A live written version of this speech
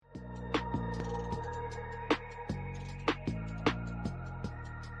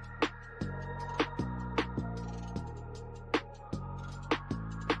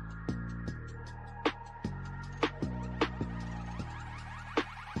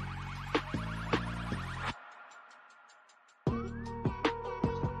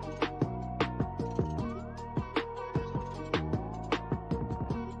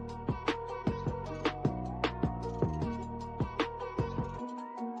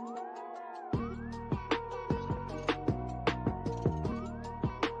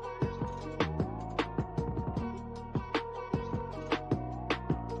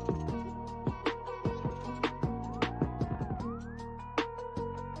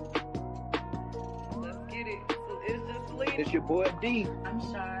It's your boy D. I'm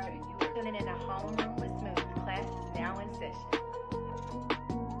Shar, and you are tuning in to Homeroom with Smooth. Class is now in session.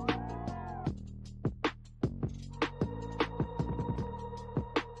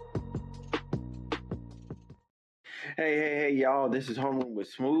 Hey, y'all. This is Homeroom with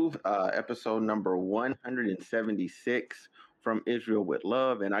Smooth, episode number 176 from Israel with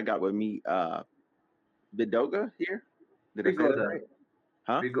Love. And I got with me Vidoga here. Did I say that Vigoda. right?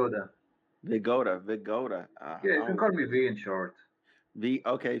 Huh? Vigoda. Vigoda. Yeah, you can call me V in short. V.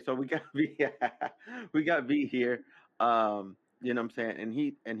 Okay, so we got V. We got V here. You know what I'm saying?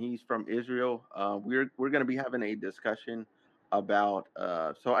 And he's from Israel. We're gonna be having a discussion about.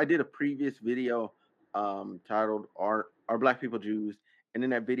 So I did a previous video titled "Are Black People Jews?" And in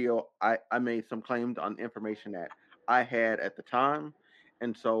that video, I made some claims on information that I had at the time,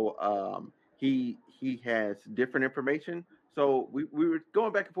 and so he has different information. So we were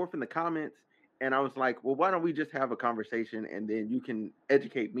going back and forth in the comments, and I was like, well, why don't we just have a conversation and then you can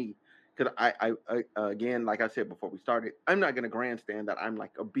educate me? Because I again, like I said before we started, I'm not going to grandstand that I'm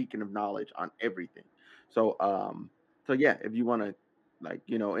like a beacon of knowledge on everything. So yeah, if you want to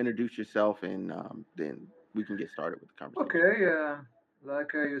introduce yourself and then we can get started with the conversation. Okay,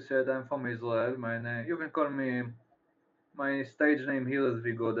 like you said, I'm from Israel. My name, you can call me. My stage name here is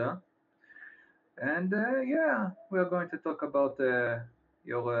Vigoda, and yeah, we are going to talk about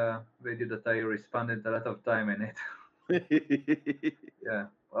your video that I responded a lot of time in it. Yeah,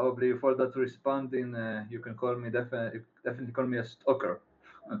 probably for that responding, you can call me definitely call me a stalker.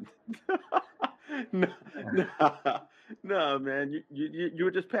 no, no, no, man. You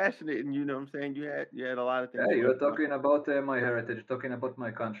were just passionate, and you know what I'm saying. You had a lot of things Yeah, going you're for you. talking about my heritage, talking about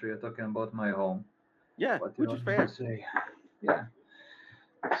my country, you're talking about my home. Yeah, What you which is want me fair. to say? Yeah.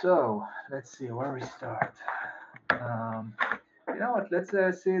 So let's see where we start. Um, you know what? Let's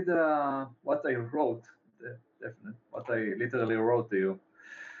see the what I wrote. Definitely, what I literally wrote to you.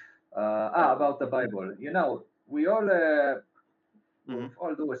 About the Bible. You know, we all, Hmm. with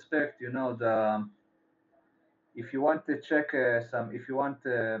all due respect, you know, the if you want to check if you want,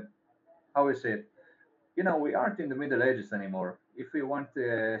 how is it? You know, we aren't in the Middle Ages anymore. If we want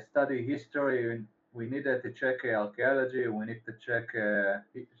to study history, we needed to check archaeology. We need to check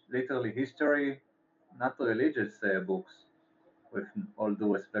literally history, not religious books. With all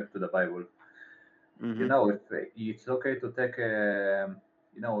due respect to the Bible, you Hmm. know, if it's okay to take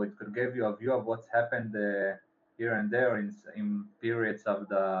you know, it could give you a view of what's happened here and there in periods of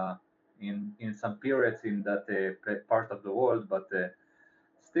the in some periods in that part of the world, but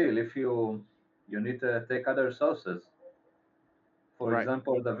still, if you need to take other sources. For Right.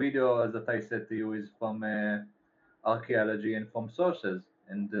 example, the video that I said to you is from archaeology and from sources.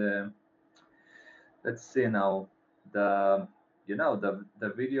 And let's see now the you know the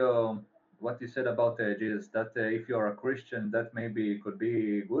video what you said about Jesus, that if you're a Christian, that maybe could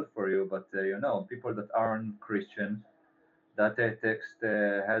be good for you, but you know, people that aren't Christian, that text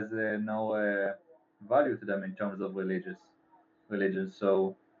has no value to them in terms of religion.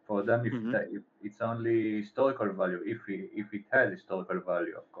 So for them, Hmm. if it's only historical value, if it has historical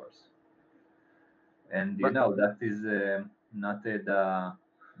value, of course. And you Right. know that is not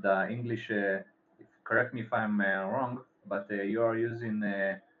the English. Correct me if I'm wrong, but you are using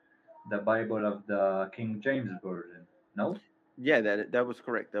the Bible of the King James version. No? Yeah, that was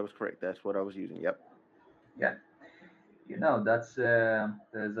correct. That was correct. That's what I was using. Yep. Yeah. You know, that's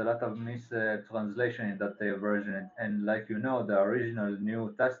there's a lot of mistranslation in that version, and like you know, the original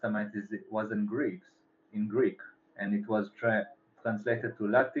New Testament was in Greek, and it was translated to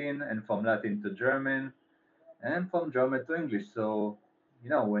Latin, and from Latin to German, and from German to English. So, you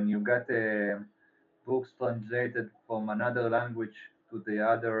know, when you get books translated from another language to the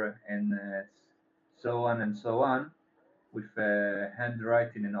other, and so on and so on, with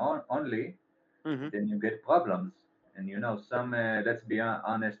handwriting and only, Hmm. then you get problems. And you know, some let's be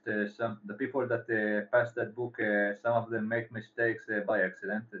honest, some the people that pass that book, some of them make mistakes by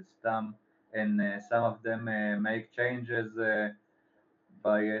accident. Some and some of them make changes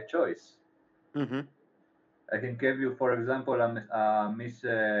by choice. Hmm. I can give you, for example, a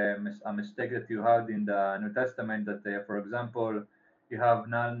mistake that you had in the New Testament. That, for example, you have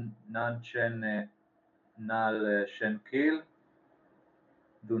nan shen nal shen kill,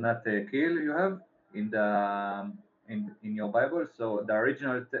 do not kill. You have in the in your Bible. So the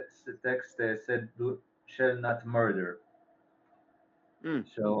original text said do shall not murder. Mm.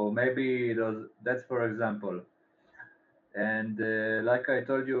 So maybe that's for example. And like I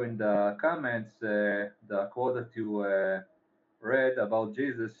told you in the comments, the quote that you read about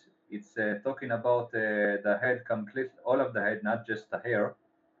Jesus, it's talking about the head complete, all of the head, not just the hair.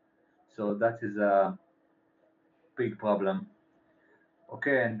 So that is big problem.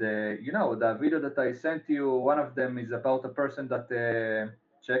 Okay, and the video that I sent you, one of them is about a person that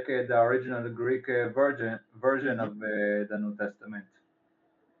checked the original Greek version Hmm. of the New Testament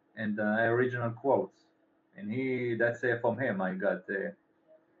and the original quotes, and that's from him. I got that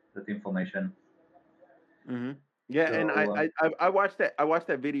information. Hmm. Yeah, and So, I watched that. I watched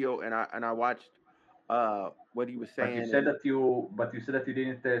that video, and I watched what he was saying, and but you said that you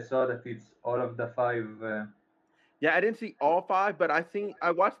didn't saw that it's all of the five. yeah, I didn't see all five, but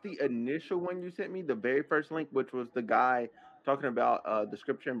I watched the initial one you sent me, the very first link, which was the guy talking about the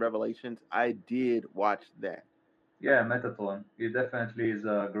scripture and Revelations. I did watch that. Yeah, Metatron. He definitely is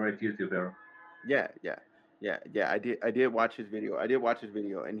a great YouTuber. Yeah, yeah, yeah. I did watch his video. I did watch his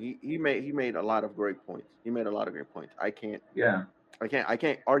video, and he made a lot of great points. He made a lot of great points. Yeah, I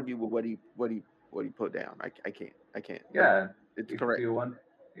can't argue with what he put down. I can't. yeah. It's If correct. you want,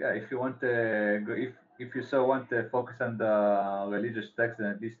 yeah, if you want, if you so want to focus on the religious text, then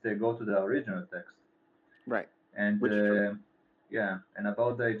at least go to the original text. Right. And Which is true. yeah, and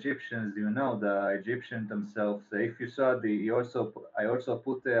about the Egyptians, the Egyptians themselves. If you saw I also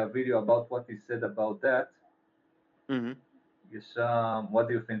put a video about what he said about that. Hmm. You saw, what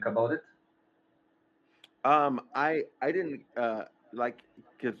do you think about it? I didn't like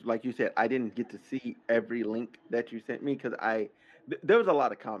because like you said, I didn't get to see every link that you sent me because there was a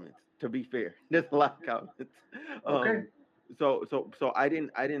lot of comments. To be fair, there's a lot of comments. Okay. Um, so I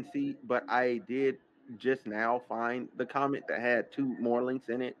didn't see, but I did just now find the comment that had two more links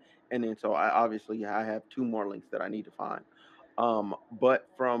in it, and then so I have two more links that I need to find. But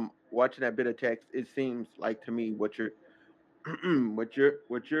from watching that bit of text, it seems like to me what you're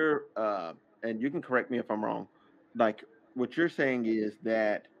and you can correct me if I'm wrong, like what you're saying is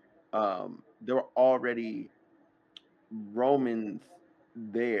that there were already Romans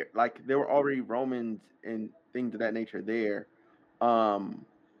there, like there were already Romans and things of that nature there. Um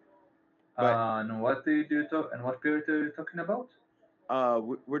but And what did you talk? And what period are you talking about?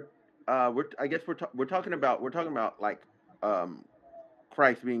 we're we're I guess we're talking about like um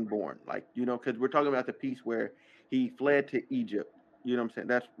Christ being born, like because we're talking about the piece where he fled to Egypt. You know what I'm saying?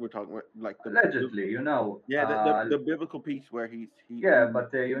 That's we're talking about, like the Allegedly, yeah, the biblical piece where yeah, he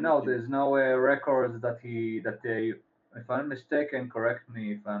but lifted. there's no records if I'm mistaken, correct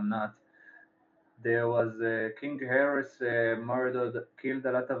me if I'm not. There was King Harris killed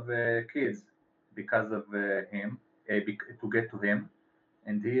a lot of kids because of him, to get to him,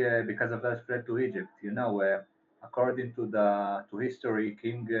 and he because of that fled to Egypt. According to history,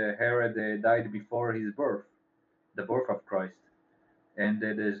 King Herod died before his birth, the birth of Christ, and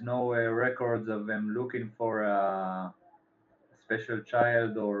there's no records of him looking for a special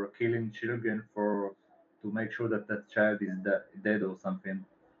child or killing children for to make sure that that child is dead or something.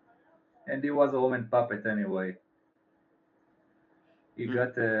 And he was a Roman puppet anyway. He Mm,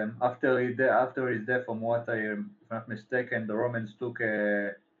 got after his death, from what if I'm not mistaken, the Romans took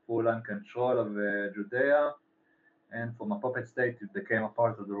full on control of Judea, and from a puppet state, it became a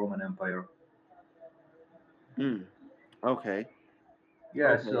part of the Roman Empire. mm, okay,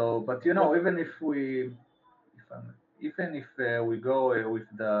 Yeah. okay. So, but So even if we go with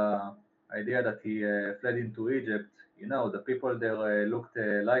the idea that he fled into Egypt, the people there looked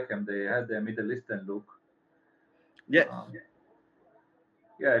like him. They had a Middle Eastern look. yes, Um,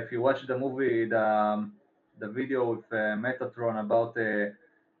 yeah, if you watch the movie, the video with Metatron about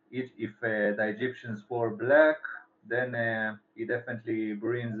if the Egyptians wore black, then he definitely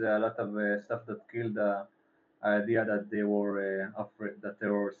brings a lot of stuff that killed the idea that they were that they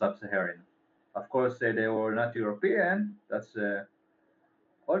were sub-Saharan. Of course, they were not European. That's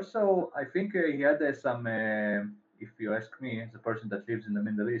also, I think he had some. If you ask me, as a person that lives in the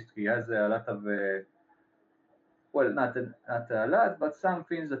Middle East, he has a lot of well, not a lot, but some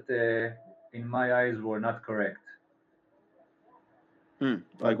things that in my eyes were not correct.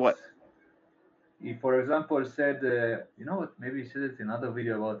 like But what? he, for example, said, what? Maybe he said it in another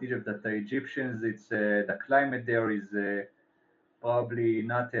video about Egypt that the Egyptians, it's the climate there is probably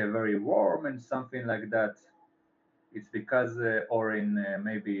not very warm and something like that. It's because, or in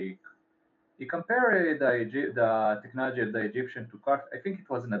maybe he compared the technology of the Egyptian to cart. I think it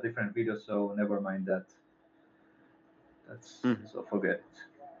was in a different video, so never mind that. That's Mm, so forget it.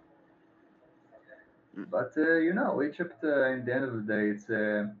 mm, But Egypt, in the end of the day,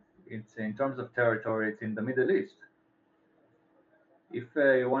 it's in terms of territory, it's in the Middle East. If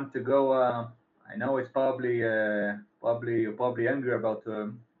you want to go, I know it's probably you're probably angry about me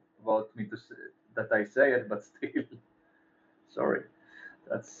to, say, that, I say, it, but still, sorry. That's. Um, I think he had some. If you ask me, as a person that lives in the Middle East, he has a lot of. Well, not a lot, but some things that in my eyes were not correct. If you want to go, if you want to go, if the Egyptians wore black, then he definitely brings a lot of stuff that killed the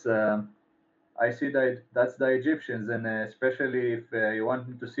idea that they were I see that that's the Egyptians, and especially if you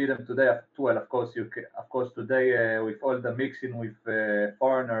want to see them today, well, of course of course today with all the mixing with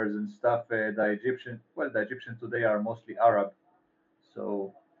foreigners and stuff, the Egyptians today are mostly Arab,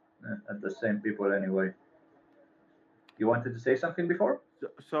 so at the same people anyway. You wanted to say something before?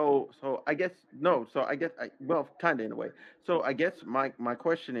 So I guess no. So I guess well, kind of in a way. So I guess my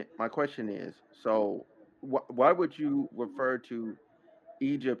question is so why would you refer to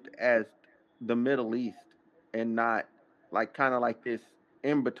Egypt as the Middle East and not like kind of like this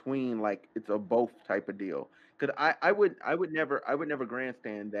in between, like it's a both type of deal? Because I would never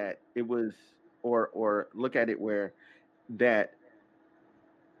grandstand that it was or look at it where that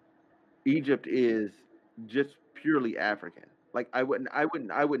Egypt is just purely African. Like I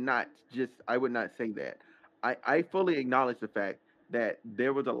would not say that. I fully acknowledge the fact that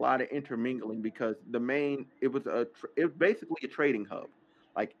there was a lot of intermingling because it was basically a trading hub.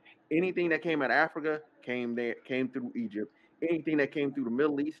 Like anything that came out of Africa came through Egypt. Anything that came through the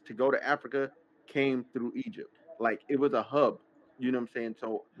Middle East to go to Africa came through Egypt. Like it was a hub. You know what I'm saying?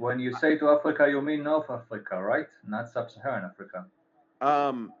 So When you say to Africa, you mean North Africa, right? Not Sub-Saharan Africa.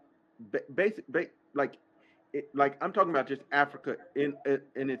 um like like I'm talking about just Africa in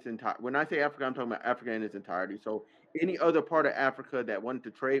its entire. When I say Africa, I'm talking about Africa in its entirety. So any other part of Africa that wanted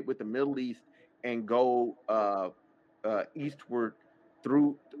to trade with the Middle East and go eastward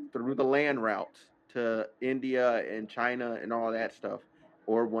through the land routes to India and China and all that stuff,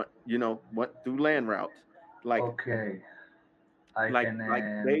 or went through land routes, like Okay, I can.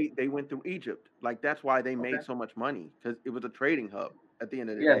 they went through Egypt. Like that's why they Okay. made so much money because it was a trading hub at the end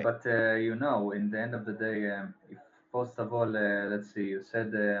of the Yeah, day. but in the end of the day, if first of all, let's see, you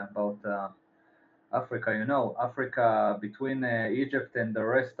said about Africa. Africa between Egypt and the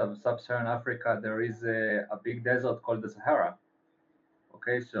rest of sub-Saharan Africa, there is a big desert called the Sahara.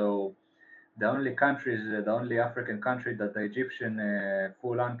 Okay, so the only African country that the Egyptian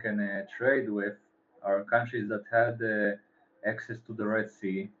full on can trade with are countries that had access to the Red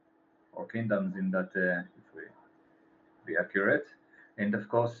Sea or kingdoms in that, if we be accurate, and of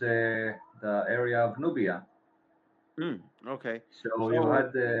course the area of Nubia. Okay. So you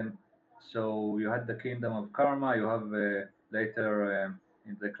So had the kingdom of Karma. You have later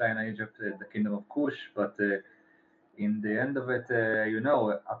in the decline of Egypt the kingdom of Kush, but in the end of it,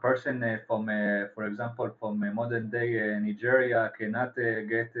 a person for example, from modern day Nigeria cannot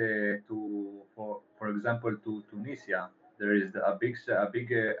get for example, to Tunisia. There is a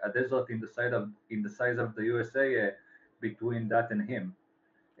desert in the size of the USA between that and him,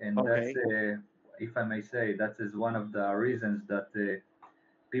 and that's, okay. if I may say, that is one of the reasons that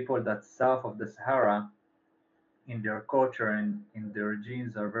people that south of the Sahara in their culture and in their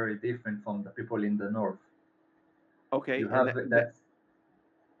genes are very different from the people in the north. Okay, You have that.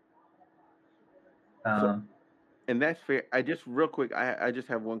 so Um, and that's fair. I just real quick, I just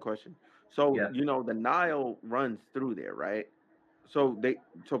have one question. So, yeah. the Nile runs through there, right? So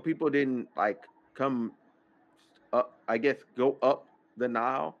people didn't like come up, I guess go up the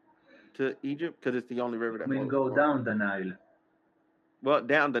Nile to Egypt because it's the only river You that mean flows go north. down the Nile? Well,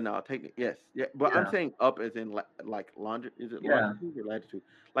 down the Nile, take it, yes, yeah, but I'm Yeah, saying up as in like is it yeah, longitude or latitude?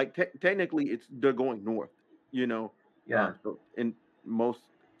 Like technically, they're going north, you know. yeah, So in most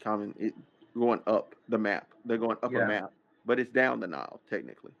common, going up the map, they're going up a yeah, map, but it's down the Nile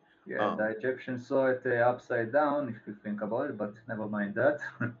technically. yeah. The Um, Egyptians saw it upside down, if you think about it, but never mind that.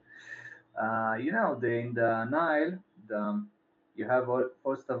 In the Nile, you have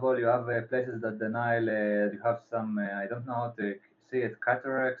first of all, you have places that the Nile, you have some, I don't know how to say it,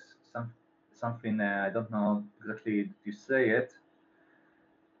 cataracts, something, I don't know exactly you say it.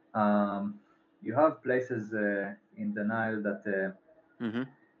 Um, you have places in the Nile that hmm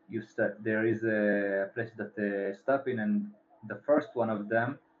there is a place that stop in, and the first one of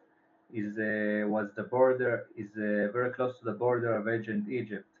them is very close to the border of ancient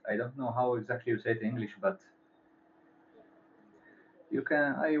Egypt. I don't know how exactly you say it in English, but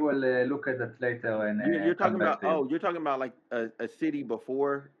I will look at that later and you're come talking back about, to you. you're talking about like a city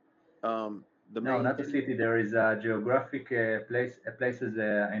before the No, main not a city. city. There is a geographic places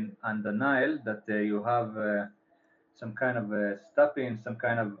in on the Nile that you have some kind of stopping, some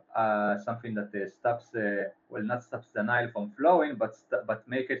kind of something that stops, well, not stops the Nile from flowing, but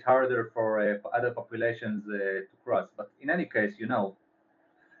make it harder for other populations to cross. But in any case,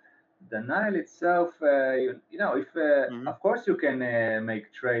 the Nile itself, if hmm of course you can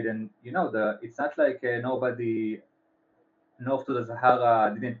make trade, and it's not like nobody north to the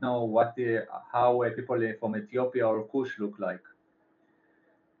Sahara didn't know how people from Ethiopia or Kush look like.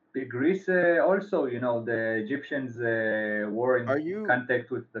 Greece also, the Egyptians were Are in you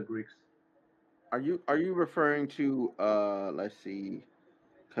contact with the Greeks. are you referring to let's see,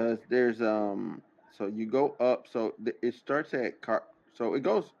 because there's so you go up, so it starts at so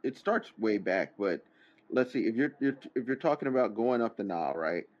it starts way back, but let's see, if you're talking about going up the Nile,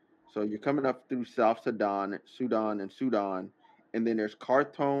 right? So you're coming up through South Sudan, and then there's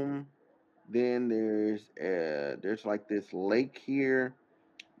Khartoum. Then there's like this lake here.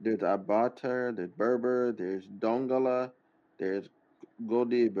 There's Abatar, there's Berber, there's Dongala, there's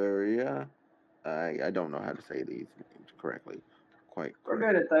Godiberia. I don't know how to say these names quite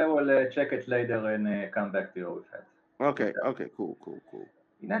Forget correctly. it. I will check it later and come back to you with Okay, that. okay, cool.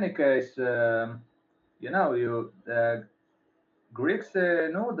 In any case, the Greeks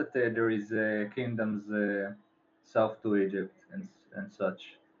know that there is kingdoms south to Egypt and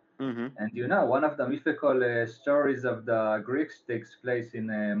such. Mhm. And one of the mythical stories of the Greeks takes place in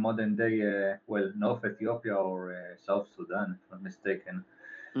modern day, North Ethiopia or South Sudan, if I'm not mistaken.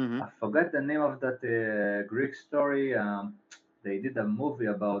 Mhm. I forgot the name of that Greek story. They did a movie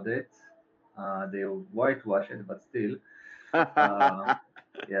about it. They whitewashed it, but still. Uh,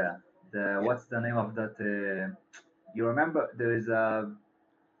 yeah. Yeah. What's the name of that? You remember there is a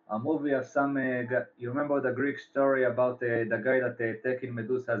movie of some. You remember the Greek story about the guy that taking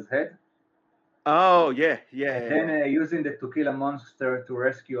Medusa's head Oh yeah, yeah, and yeah, then yeah. using it to kill a monster to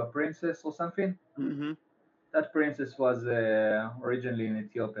rescue a princess or something? Mhm. That princess was originally in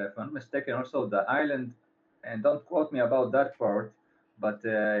Ethiopia, if I'm not mistaken. Also, the island, and don't quote me about that part, but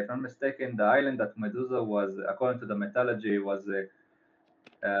if I'm not mistaken, the island that Medusa was, according to the mythology, was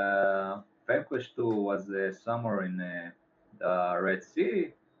vanquished to was somewhere in the Red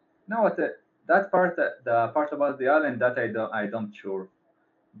Sea. No, that part, the part about the island, that I don't sure.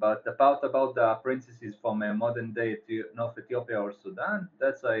 But the part about the princesses from modern day North Ethiopia or Sudan,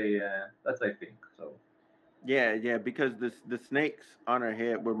 that's I think so. Yeah, yeah, because the snakes on her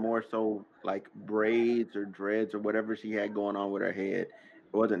head were more so like braids or dreads or whatever she had going on with her head.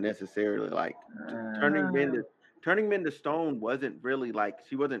 It wasn't necessarily like turning men Uh, to turning men to stone wasn't really like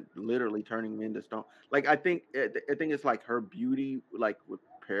she wasn't literally turning men to stone. Like I think it's like her beauty like would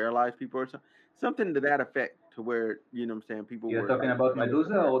paralyze people or something to that effect to where what I'm saying people You're were talking like about jealous of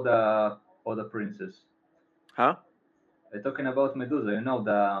Medusa her. or the princess? Huh? You're talking about Medusa.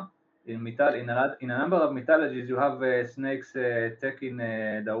 The in a number of mythologies you have snakes taking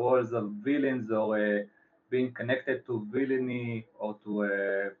the roles of villains or being connected to villainy or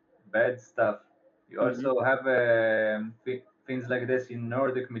to bad stuff. You Mhm. also have things like this in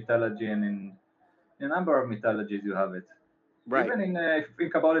Nordic mythology and in a number of mythologies you have it. Right. Even if you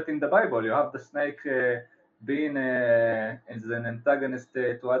think about it in the Bible, you have the snake being as an antagonist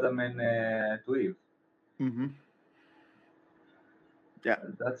to Adam and to Eve. Mhm. Yeah.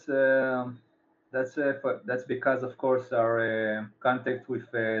 That's that's because, of course, our contact with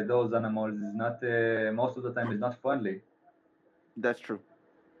those animals is not most of the time is not friendly. That's true.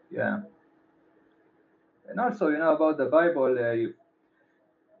 Yeah, and also about the Bible.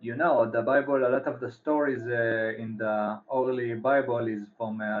 The Bible. A lot of the stories in the early Bible is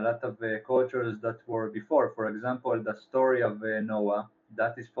from a lot of cultures that were before. For example, the story of Noah.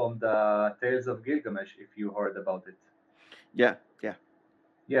 That is from the Tales of Gilgamesh. If you heard about it. Yeah. Yeah.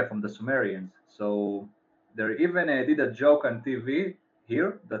 Yeah, from the Sumerians. So they even did a joke on TV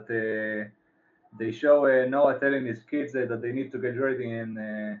here that they show Noah telling his kids that they need to get ready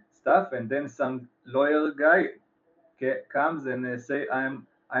and stuff, and then some lawyer guy comes and say,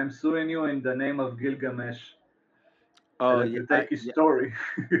 I'm suing you in the name of Gilgamesh Oh that yeah. you take his Yeah. story."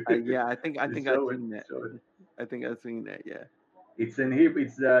 Yeah, I To think I've show it, seen that. show it. I think I've seen that. Yeah. It's in Hebrew.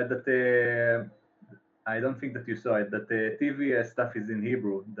 It's that I don't think that you saw it. That the TV stuff is in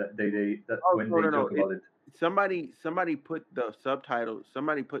Hebrew. That Oh when no they no no! joke about it. Somebody put the subtitles.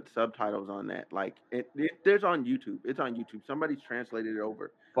 Somebody put subtitles on that. Like there's on YouTube. It's on YouTube. Somebody's translated it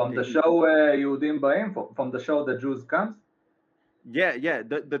over From to the Hebrew. show Yehudim Baim, from the show The Jews Comes? Yeah yeah.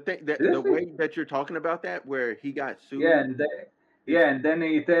 The thing the Seriously? way that you're talking about that, where he got Yeah, sued. It's yeah, and then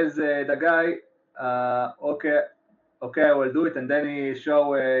he tells the guy, okay, okay, I will do it, and then he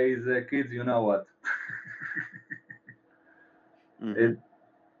show his kids, you know what? hmm it,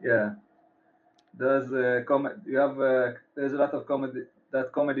 yeah, you have there's a lot of comedy.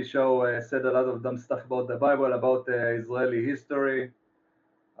 That comedy show said a lot of dumb stuff about the Bible, about Israeli history,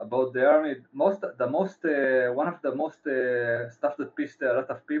 about the army. One of the most stuff that pissed a lot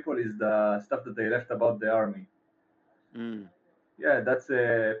of people is the stuff that they left about the army. mm. Yeah,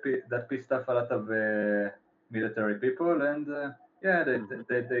 that pissed off a lot of military people, and yeah, hmm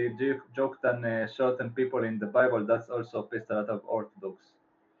they joked on certain people in the Bible. That's also pissed a lot of Orthodox.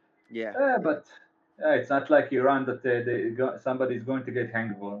 Yeah Yeah, yeah. but Yeah, it's not like Iran that somebody's going to get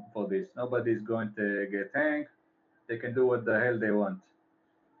hanged for this. Nobody's going to get hanged. They can do what the hell they want.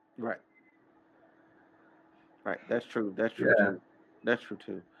 Right. Right. That's true. That's true Yeah, too. That's true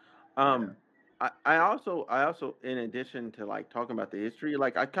too. yeah. Um, I also, in addition to like talking about the history,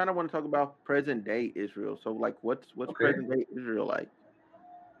 like I kind of want to talk about present day Israel. So like, what's Okay. present day Israel like?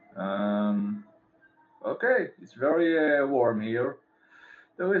 Um, okay. It's very warm here.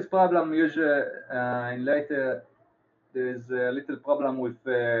 There is problem usually in later. There is a little problem with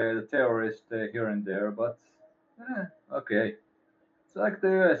the terrorists here and there, but okay. It's like the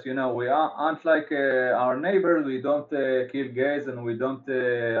US, we aren't like our neighbors. We don't kill gays and we don't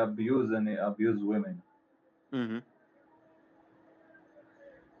abuse women. Hmm.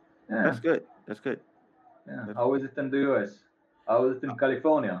 Yeah, That's good. That's good. yeah. That's How is it in the US? How is it in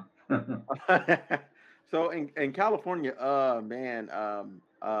California? so in California, man,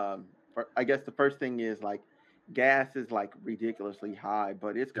 I guess the first thing is like gas is like ridiculously high,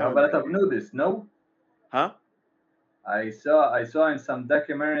 but it's You have a come lot of down. nudists, no? Huh? I saw in some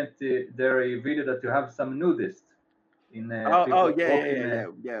documentary there a video that you have some nudists in Oh people yeah, yeah, walking. yeah,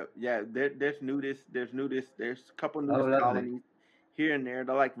 yeah, yeah, yeah. There's a couple Oh, nudist lovely. colonies here and there.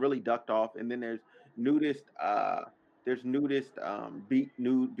 They're like really ducked off, and then nudist there's nudist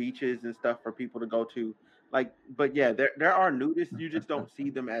nude beaches and stuff for people to go to. Like, but yeah, there are nudists. You just don't see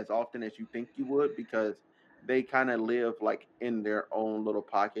them as often as you think you would because they kind of live like in their own little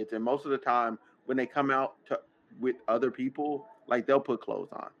pockets, and most of the time when they come out to with other people, like they'll put clothes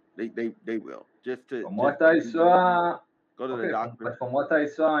on. They will From just what to I be saw, go to the okay, doctor. but from what I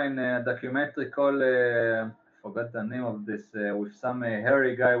saw in a documentary called, forgot the name of this, with some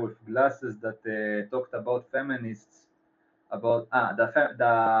hairy guy with glasses that talked about feminists, about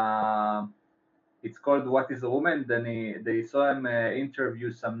it's called What Is a Woman. Then they saw him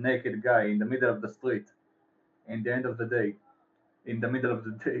interview some naked guy in the middle of the street, in the end of the day, in the middle of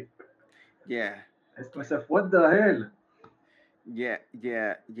the day. Yeah, I asked myself, what the hell?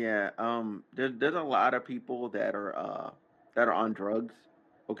 yeah. There's a lot of people that are on drugs.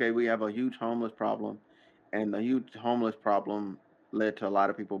 Okay, we have a huge homeless problem, and the huge homeless problem led to a lot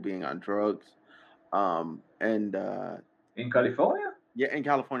of people being on drugs. And In California? yeah, in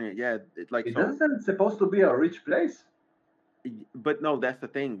California, yeah, it's like It so. doesn't supposed to be a rich place. But no, that's the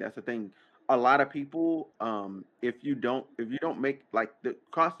thing. That's the thing. A lot of people, if you don't make like the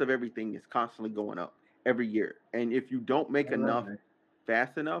cost of everything is constantly going up every year, and if you don't make I enough love it.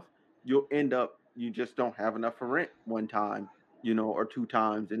 fast enough, you'll end up you just don't have enough for rent one time, or two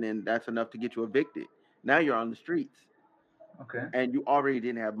times, and then that's enough to get you evicted. Now you're on the streets, Okay. and you already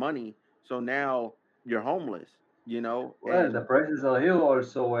didn't have money, so now you're homeless. Well, the And prices are here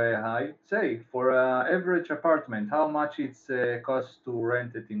also high. Say, for an average apartment, how much it's costs to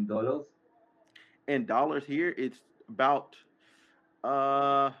rent it in dollars? in dollars here, it's about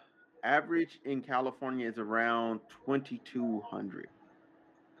Uh, average in California is around 2,200.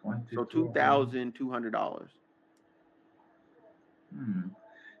 So two 2,200. thousand two hundred dollars. Hmm.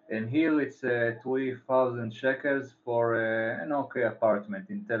 And here it's 3,000 shekels for an okay apartment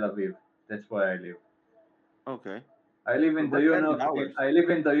in Tel Aviv. That's where I live. Okay. I live So in the what's that in York. dollars? I live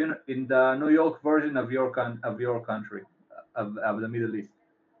in the New York version of your country, of the Middle East.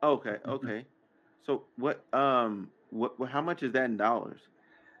 Okay, okay. So how much is that in dollars?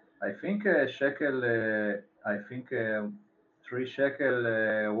 I think a shekel. I think 3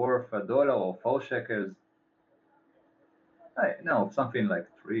 shekel worth $1 or 4 shekels. No, something like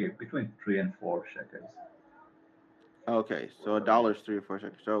between 3 and 4 shekels. Okay, so a dollar is 3 or 4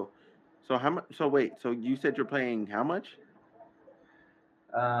 seconds. So how much? So wait, so you said you're paying how much?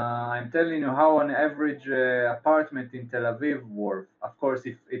 I'm telling you how an average apartment in Tel Aviv worth. Of course,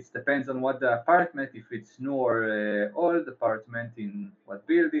 if it depends on what the apartment, if it's new or old apartment in what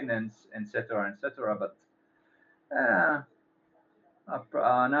building and etc. etc. But uh,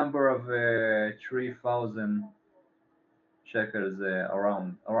 a number of 3,000 shekels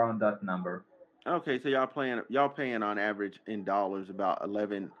around that number. Okay, so y'all paying on average in dollars about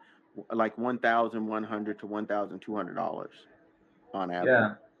 11, like 1,100 to $1,200 on average.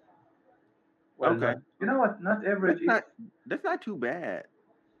 Yeah. Well, Okay, not you know okay. what? Not average. That's It's not that's not too bad.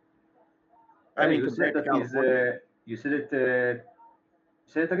 I hey, mean, compared to California. you said it.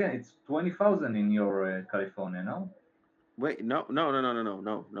 Say it again. It's 20,000 in your California, no? Wait, no, no, no, no, no, no,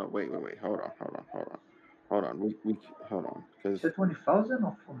 no, no. Wait. Hold on. Hold on, You because said 20,000,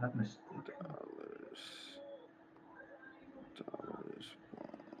 if I'm not mistaken. dollars, dollars,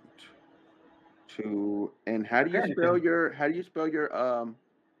 one, two, and Again, you can how do you spell your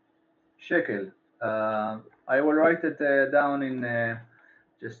shekel. I will write it down in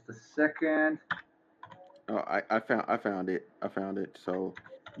just a second. Oh, I found it. I found it. So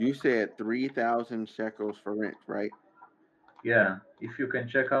you said 3,000 shekels for rent, right? Yeah, if you can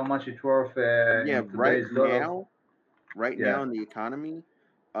check how much it's worth Yeah, in today's dollars. right Yeah. now in the economy,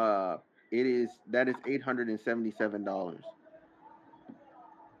 uh, it is that is $877.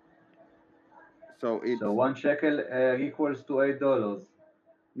 So So it's one shekel equals to $8.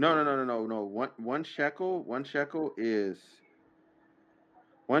 no.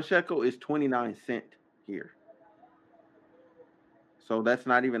 One shekel is 29 cent here. So that's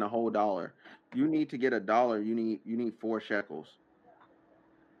not even a whole dollar. You need to get a dollar. You need 4 shekels.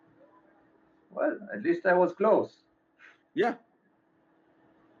 Well, at least I was close. Yeah,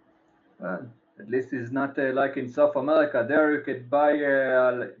 Well, at least it's not like in South America. There you could buy.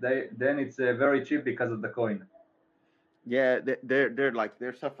 Then it's very cheap because of the coin. yeah. They're like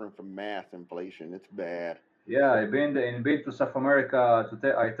they're suffering from mass inflation. It's bad. Yeah, I've been to South America.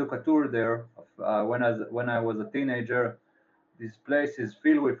 I took a tour there when I was a teenager. This place is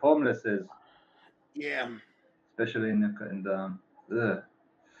filled with homelesses, Yeah, especially in the. Ugh.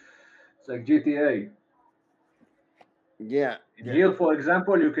 It's like GTA. yeah, In yeah. here, for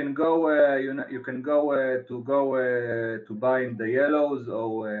example, you can go. You can go to buy in the yellows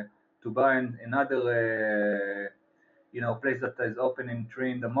or to buy in another. Place that is open in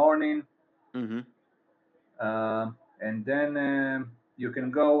 3 in the morning, Mhm. and then you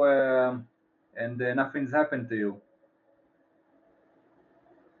can go and nothing's happened to you.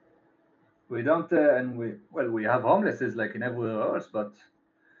 We don't, and we have homelesses like in everywhere else, but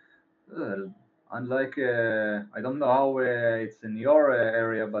uh, unlike I don't know how it's in your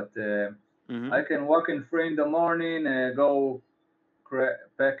area, but I Mhm. can walk in 3 in the morning, go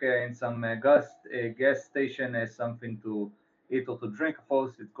pack in some gas station something to eat or to drink. Of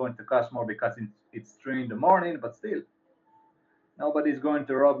course, it's going to cost more because it's 3 in the morning, but still, nobody's going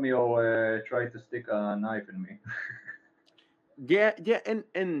to rob me or try to stick a knife in me. Yeah, yeah,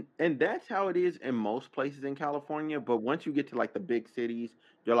 and that's how it is in most places in California. But once you get to like the big cities,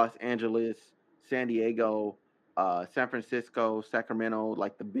 your Los Angeles, San Diego, San Francisco, Sacramento,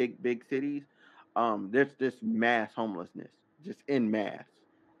 like the big cities, there's this mass homelessness, just in mass.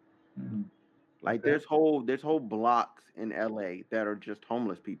 Mhm. Like Okay. there's whole blocks in LA that are just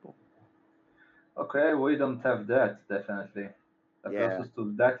homeless people. Okay, we don't have that, definitely. The Yeah, closest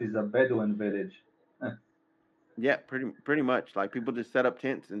to that is a Bedouin village. Huh. yeah, pretty much. Like people just set up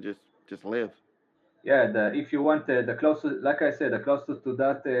tents and just live. Yeah, if you want the closest, like I said, the closest to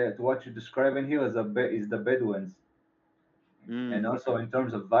that, to what you're describing here is the Bedouins, and also Okay, in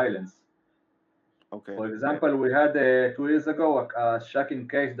terms of violence. okay, For yeah. example, we had 2 years ago a shocking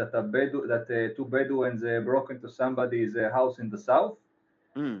case that two Bedouins broke into somebody's house in the south,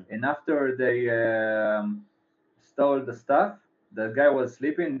 Mm, and after they stole the stuff, the guy was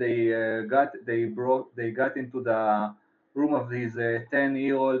sleeping. They got into the room of his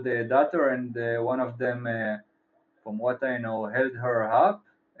 10-year-old daughter, and one of them, from what I know, held her up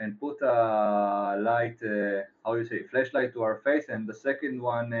and put a light, how you say, flashlight to her face, and the second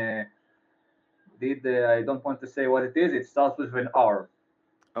one did. I don't want to say what it is. It starts with an R.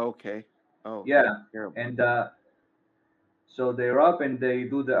 okay. Oh, that's Yeah, terrible. and so they rap and they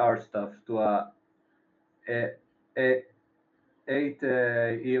do the R stuff to a, a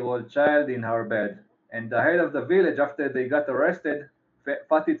 8-year-old child in her bed. And the head of the village, after they got arrested,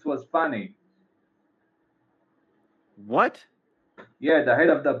 thought it was funny. What? Yeah, the head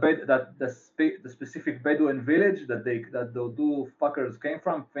of the bed that the specific Bedouin village that the two fuckers came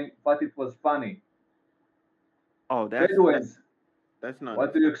from thought it was funny. Oh, Bedouins, that's not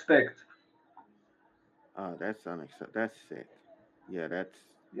what do you acceptable. expect? That's unacceptable. That's sick. Yeah, that's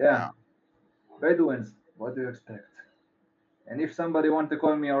Yeah, wow. Bedouins, what do you expect? And if somebody want to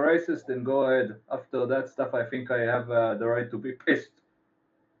call me a racist, then go ahead. After that stuff, I think I have the right to be pissed.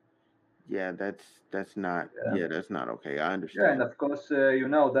 Yeah, that's not. Yeah. Yeah, that's not okay. I Yeah, and understand. of course,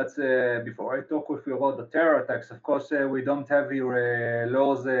 that's before I talk with you about the terror attacks. Of course, we don't have your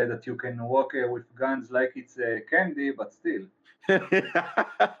laws that you can walk with guns like it's candy, but still,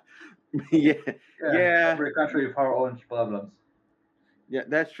 Yeah, yeah, yeah, every country with our own problems. yeah.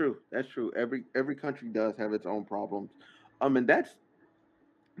 That's true. That's true. Every country does have its own problems. And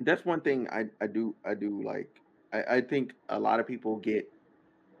that's one thing I do like. I think a lot of people get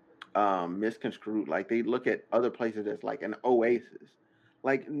misconstrued. Like they look at other places as like an oasis.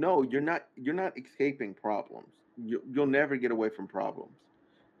 Like no, you're not escaping problems. You'll never get away from problems.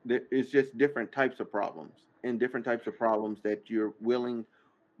 It's just different types of problems and different types of problems that you're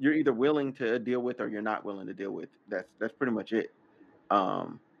either willing to deal with or you're not willing to deal with. That's pretty much it.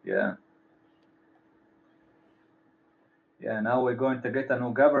 Um, Yeah, Yeah, now we're going to get a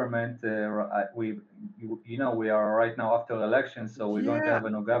new government. We are right now after elections, so we're going to Yeah, have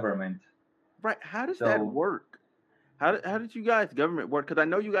a new government. right. How does that So work? How did you guys government work? Because I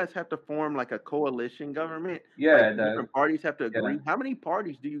know you guys have to form like a coalition government. Like yeah, different parties have to yeah, agree. How many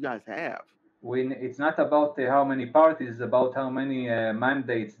parties do you guys have? it's not about how many parties, it's about how many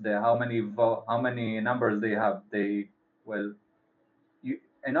mandates, how many numbers they have. Well, you,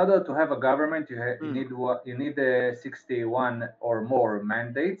 in order to have a government, Mm, you need 61 or more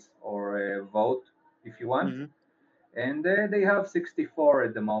mandates or vote if you want. mm-hmm, And they have 64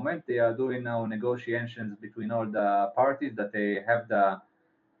 at the moment. They are doing now negotiations between all the parties that they have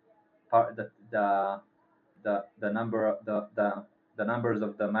par- the the number the numbers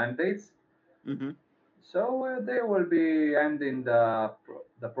of the mandates. mm-hmm. So they will be ending the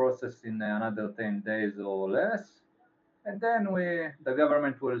process in another 10 days or less, and then the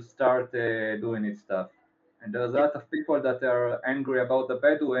government will start doing its stuff. And there's a lot of people that are angry about the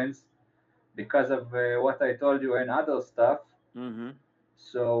Bedouins because of what I told you and other stuff. Mm-hmm.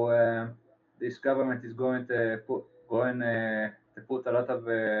 So this government is going to put a lot of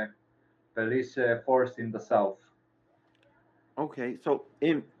police force in the south. Okay, so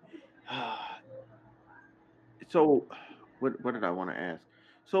in so what did I want to ask?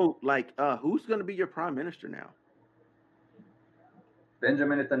 So like who's gonna be your prime minister now?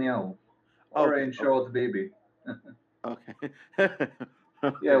 Benjamin Netanyahu, or Okay, in okay, short, Bibi. okay.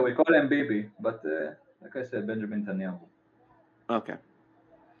 Yeah, Okay. we call him Bibi, but like I said, Benjamin Netanyahu. Okay.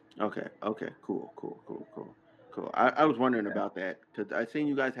 Okay. Okay. Cool. Cool. Cool. Cool. Cool. I was wondering Yeah, about that because I seen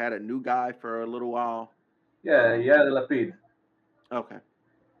you guys had a new guy for a little while. yeah, Um. Yair Lapid. Okay.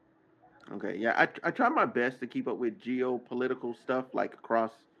 Okay. Yeah. I try my best to keep up with geopolitical stuff like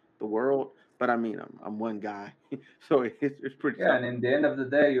across the world, but I mean I'm one guy, so it's pretty Yeah, tough and on in me. the end of the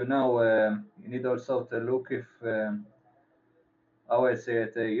day, you need also to look if how I say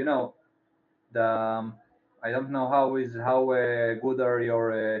it. The I don't know how good are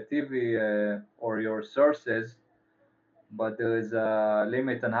your TV or your sources, but there is a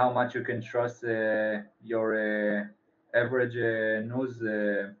limit on how much you can trust your average news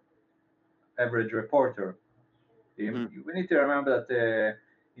average reporter. Mm, We need to remember that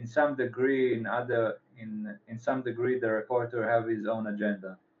in some degree, in some degree, the reporter have his own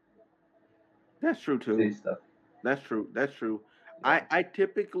agenda. that's true Say too. stuff. That's true. That's true. Yeah, I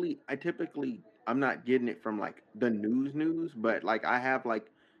typically I'm not getting it from like the news, but like I have like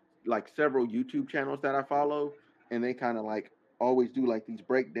several YouTube channels that I follow, and they kind of like always do like these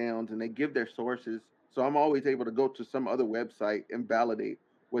breakdowns, and they give their sources. So I'm always able to go to some other website and validate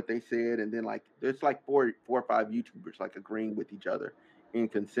what they said, and then like there's like four or five YouTubers like agreeing with each other in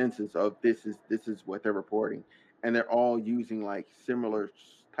consensus of this is what they're reporting, and they're all using like similar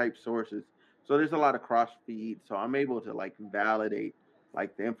type sources. So there's a lot of cross feed, so I'm able to like validate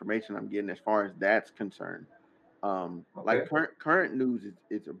like the information I'm getting as far as that's concerned. Like okay. current news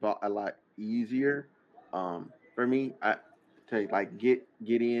is about a lot easier for me to like get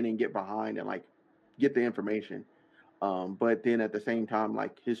in and get behind and like get the information. But then at the same time,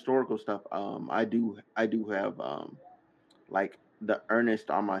 like historical stuff, I do have like the earnest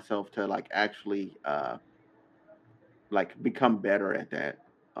on myself to like actually like become better at that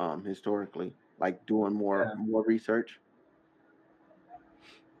historically, like doing more Yeah, more research.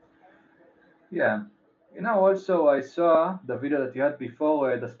 yeah. Also, I saw the video that you had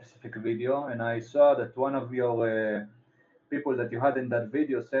before the specific video, and I saw that one of your people that you had in that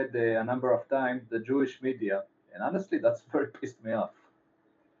video said a number of times the Jewish media, and honestly, that's very pissed me off.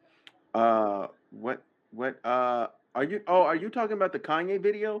 What are you talking about the Kanye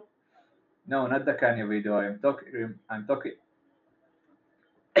video? No, not the Kanye video. I'm talking.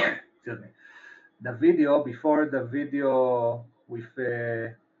 Excuse me. The video before the video with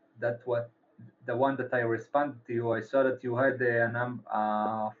that what the one that I responded to you. I saw that you had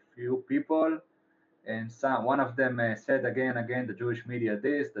a few people, and one of them said again and again the Jewish media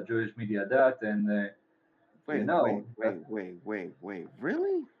this, the Jewish media that, and you Wait, know wait, that. wait, wait, wait, wait.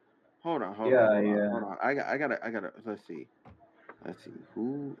 Really? Hold on, hold on, Yeah, hold on, yeah, hold on. I gotta. Let's see. Let's see.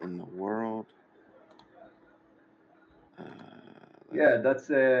 Who in the world? Uh, let's yeah. see.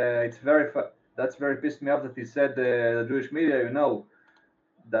 That's very pissed me off that he said the Jewish media.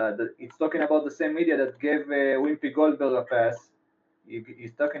 It's talking about the same media that gave Wimpy Goldberg a pass.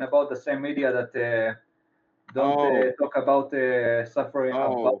 He's talking about the same media that don't Oh, talk about suffering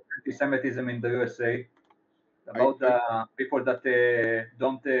about oh. anti-Semitism in the USA, Are, about are, the people that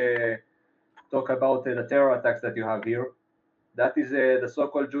don't talk about the terror attacks that you have here. That is the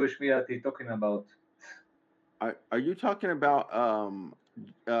so-called Jewish media that he's talking about. are you talking about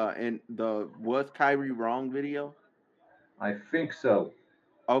and the was Kyrie wrong video? I think so.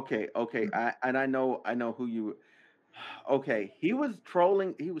 Okay, okay. I know who you. Okay, he was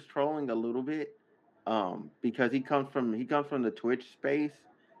trolling a little bit, because he comes from the Twitch space,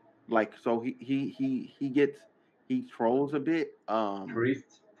 like so he trolls a bit,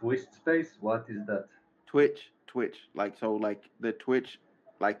 Twist space. What is that? Twitch, like so, like the Twitch,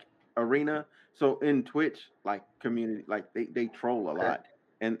 like arena. So in Twitch, like community, like they troll a Okay. lot,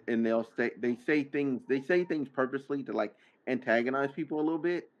 and they say things purposely to like antagonize people a little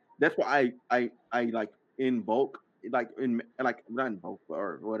bit. That's why I like in bulk, like in like not in bulk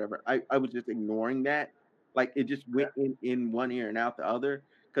or whatever. I was just ignoring that, like it just went in one ear and out the other,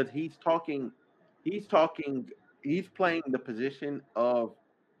 because he's talking, he's playing the position of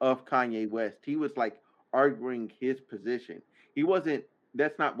Kanye West. He was like arguing his position. He wasn't.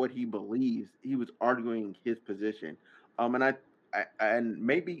 That's not what he believes. He was arguing his position. And and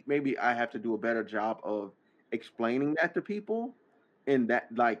maybe I have to do a better job of explaining that to people. And that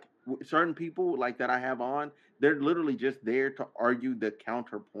like certain people like that I have on, they're literally just there to argue the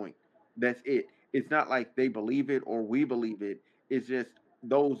counterpoint. That's it. It's not like they believe it or we believe it. It's just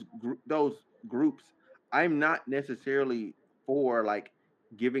those groups. I'm not necessarily for like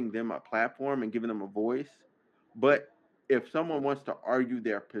giving them a platform and giving them a voice. But if someone wants to argue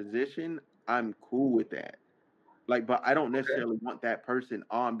their position, I'm cool with that. Like, but I don't Okay. necessarily want that person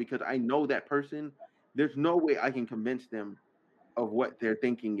on because I know that person. There's no way I can convince them of what their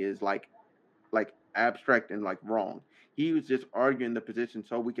thinking is like abstract and like wrong. He was just arguing the position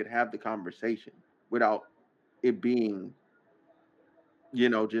so we could have the conversation without it being,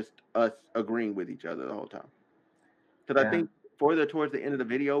 just us agreeing with each other the whole time. Because I Yeah. think further towards the end of the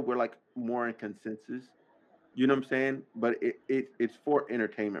video, we're like more in consensus. You know what I'm saying? But it's for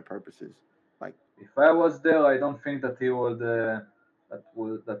entertainment purposes. Like, If I was there, I don't think that he would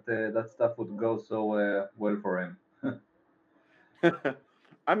that stuff would go so well for him.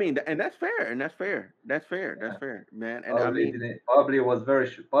 I mean, and that's fair, and that's fair. That's fair. That's Yeah. fair, man. And I Probably mean, didn't. Probably was very.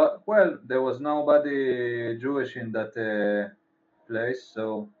 But well, there was nobody Jewish in that place,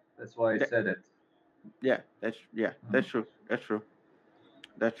 so that's why I that, said it. yeah, Mm. that's true. That's true.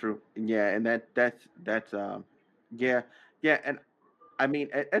 That's true. Yeah, and that's yeah, yeah, and I mean,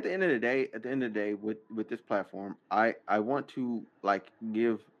 at the end of the day, with this platform, I want to like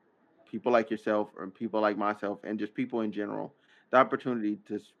give people like yourself or people like myself and just people in general the opportunity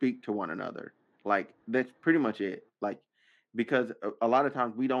to speak to one another. Like that's pretty much it. Like because a lot of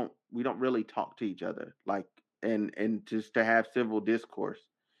times we don't really talk to each other. Like and just to have civil discourse,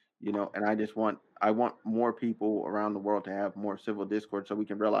 and I want more people around the world to have more civil discourse so we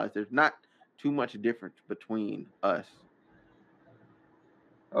can realize there's not too much difference between us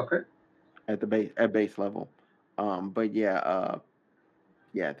Okay. at base level. But yeah,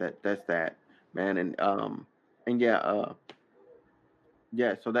 that's that, man, and yeah.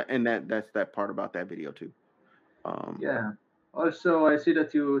 So that's that part about that video too. Um, Yeah. Also, I see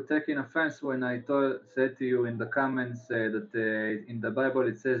that you taking offense when said to you in the comments that in the Bible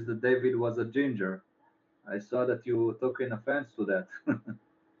it says that David was a ginger. I saw that you took offense to that.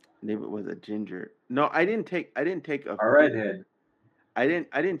 David was a ginger. No, I didn't take A offense. redhead. I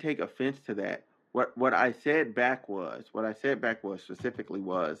didn't take offense to that. What I said back was specifically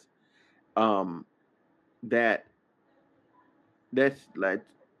was um that that's like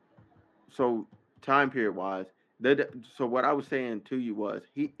so time period wise that so what I was saying to you was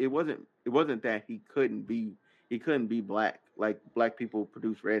it wasn't that he couldn't be black, like black people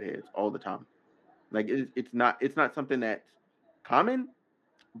produce redheads all the time, like it's not something that's common,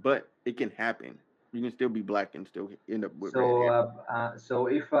 but it can happen. You can still be black and still end up with red So, hair. so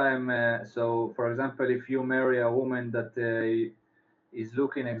if so for example, if you marry a woman that is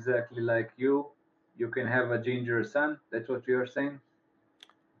looking exactly like you can have a ginger son. That's what you're saying.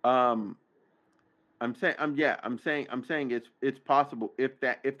 um I'm saying it's possible if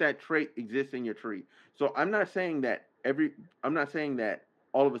that trait exists in your tree. So I'm not saying that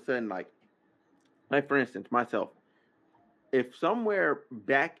all of a sudden, like for instance myself, if somewhere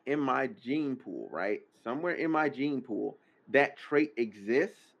back in my gene pool, right? Somewhere in my gene pool, that trait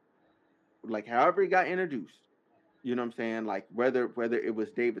exists, like however it got introduced, you know what I'm saying? Like whether it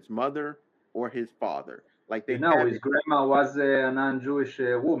was David's mother or his father, like You they know, have his it. grandma was a non-Jewish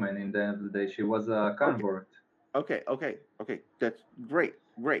woman. In the end of the day, she was a Okay, convert. okay. That's great,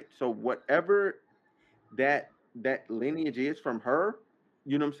 great. So whatever that lineage is from her,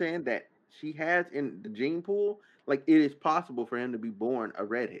 you know what I'm saying? That she has in the gene pool, like it is possible for him to be born a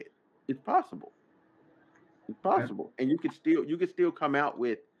redhead. It's possible. It's Okay. possible. And you could still come out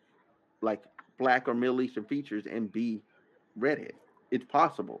with like black or Middle Eastern features and be redhead. It's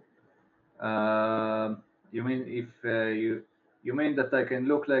possible. Um, You mean if you mean that I can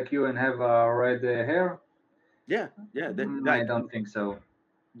look like you and have red hair? Yeah, yeah, I don't think so.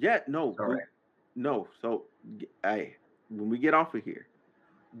 yeah, no, Sorry. no. So, I when we get off of here,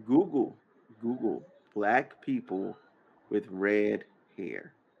 Google, Google black people with red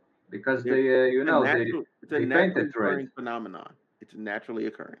hair. Because There, they, it's a natural, it's a they paint naturally it red. occurring phenomenon. It's naturally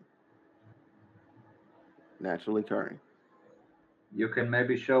occurring, naturally occurring. You can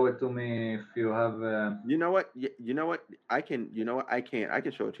maybe show it to me if you have. You know what? You know what? I can. You know what? I can. I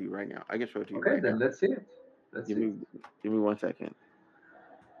can show it to you right now. I can show it to you Okay, right then now. let's see it. Let's Give see. me, give me 1 second.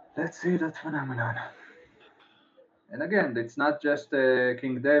 Let's see that phenomenon. And again, it's not just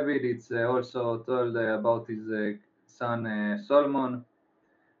King David. It's also told about his son Solomon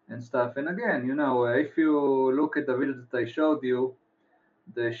and stuff. And again, if you look at the video that I showed you,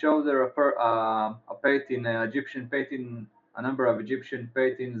 they show there a painting, Egyptian painting, a number of Egyptian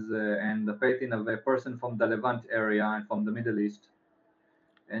paintings, and the painting of a person from the Levant area and from the Middle East.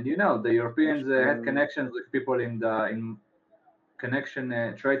 And the Europeans had connections with people in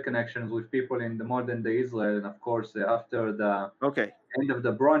trade connections with people in the modern day Israel, and of course, after the Okay. end of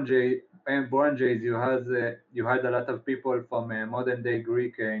the Bronze Age, you had a lot of people from modern day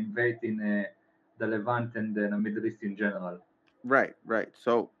Greek invading the Levant and the Middle East in general. Right. Right.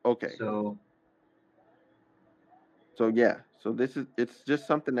 So okay. So So yeah. So this is it's just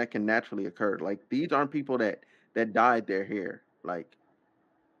something that can naturally occur. Like these aren't people that dyed their hair. Like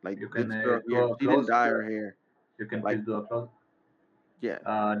you this can girl do here, a she didn't close. dye her hair. You can Like please do a close. yeah.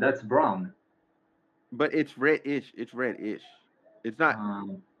 That's brown. But it's red-ish. It's red-ish. It's not.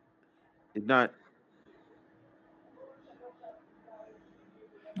 Um, It's not.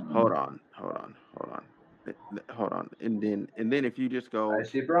 hmm, Hold on. Hold on. Hold on. Hold on. And then if you just I go,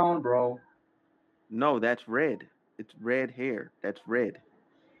 see brown, bro. no, that's red. It's red hair. That's red.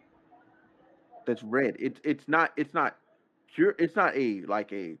 That's red. It's not pure. It's not a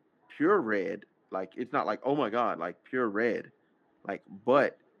like a pure red. Like it's not like oh my god like pure red. Like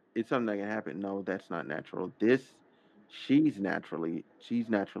but it's something that can happen. No, that's not natural. She's naturally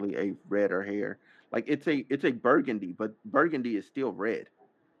a redder hair. Like it's a burgundy, but burgundy is still red.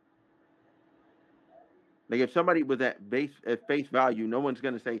 Like if somebody was at face value, no one's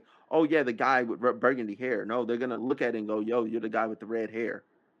gonna say, "Oh yeah, the guy with burgundy hair." No, they're gonna look at it and go, "Yo, you're the guy with the red hair."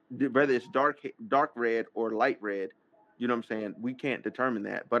 Whether it's dark red or light red, you know what I'm saying? We can't determine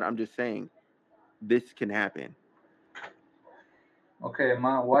that, but I'm just saying this can happen. Okay,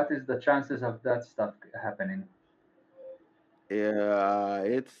 Ma, what is the chances of that stuff happening?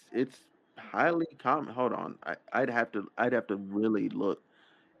 It's highly common. Hold on, I'd have to really look,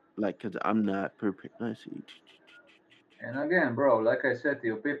 like, cause I'm not prepared. Let's see. And again, bro, like I said to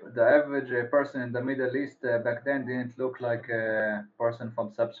you, the average person in the Middle East back then didn't look like a person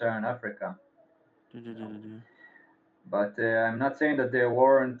from sub-Saharan Africa. But I'm not saying that there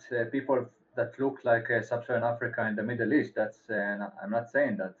weren't people that looked like sub-Saharan Africa in the Middle East. I'm not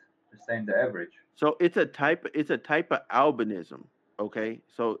saying that. I'm saying the average. So it's a type of albinism. Okay,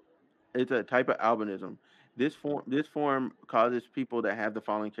 so it's a type of albinism. This form causes people to have the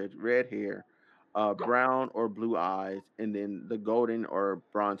following traits: red hair, brown or blue eyes, and then the golden or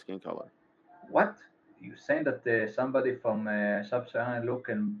bronze skin color. What? You saying that somebody from sub-Saharan look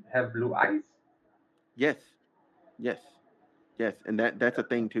and have blue eyes? Yes, yes, yes, and that's a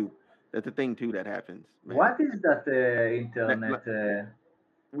thing too. That's a thing too that happens, man. What is that Like, internet?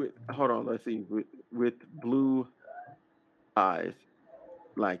 hold on, let's see. With blue eyes,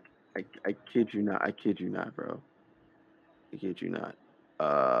 like I kid you not, I kid you not, bro. I kid you not.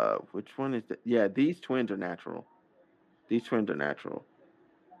 Which one is that? Yeah, these twins are natural. These twins are natural.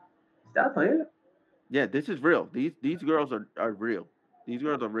 Is that real? Yeah, this is real. These girls are real. These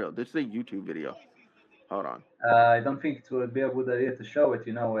girls are real. This is a YouTube video. Hold on. I don't think it will be a good idea to show it.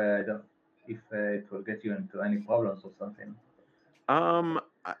 If it will get you into any problems or something.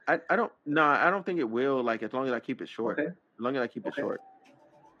 I don't no, I don't think it will. Like as long as I keep it short. Okay, As long as I keep it okay, short.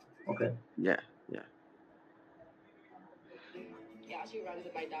 okay. Yeah, yeah,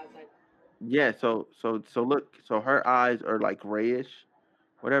 yeah. So look. So her eyes are like grayish,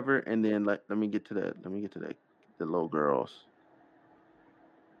 whatever. And then let me get to the little girls.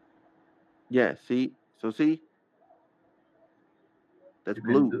 Yeah. See, that's You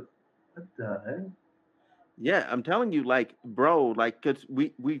can blue. do. What the hell? Yeah, I'm telling you, like, bro, like, cause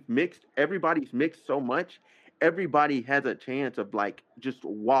we've mixed. Everybody's mixed so much. Everybody has a chance of like just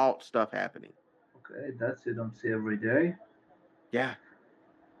wild stuff happening. Okay, that's you don't see every day. Yeah,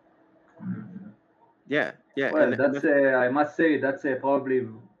 Hmm. yeah, yeah, Well, and that's that's I must say that's probably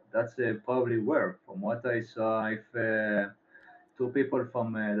probably where from what I saw. If two people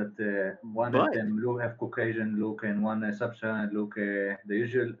from that one of But them look have Caucasian look and one sub-Saharan look.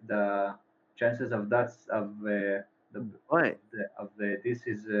 The chances of that but of the this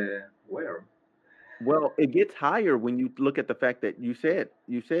is where well, it gets higher when you look at the fact that you said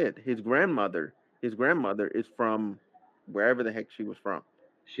his grandmother is from wherever the heck she was from,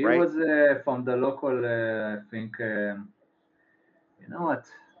 she right? was from the local. I think you know what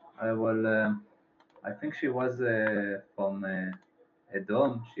I will. I think she was from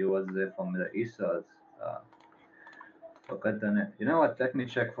Edom. She was from the Esau's. Uh, Forgot the name. You know what? Let me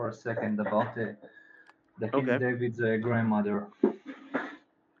check for a second about the King Okay. David's grandmother.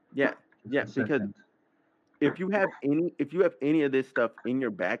 Yeah. Just Yeah, a because second. if you have any of this stuff in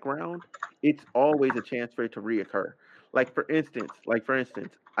your background, it's always a chance for it to reoccur. Like for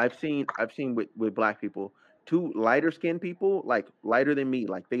instance, I've seen with black people, two lighter skinned people, like lighter than me,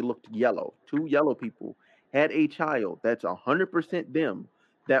 like they looked yellow. Two yellow people had a child that's 100% them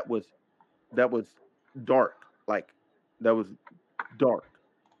that was dark, like that was dark.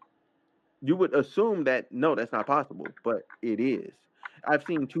 You would assume that no, that's not possible, but it is. I've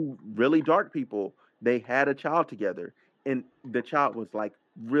seen two really dark people, they had a child together, and the child was like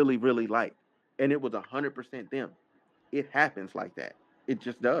really, really light, and it was 100% them. It happens like that. It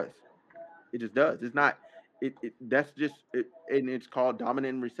just does. It just does. It's not. It that's just it, and it's called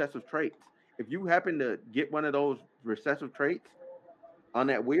dominant and recessive traits. If you happen to get one of those recessive traits on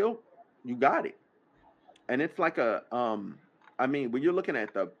that wheel, you got it. And it's like I mean, when you're looking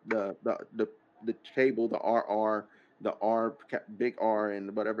at the table, the RR, the big R,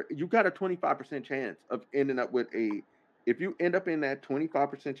 and whatever, you got a 25% chance of ending up with a. If you end up in that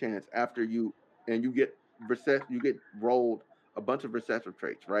 25% chance after you get you get rolled a bunch of recessive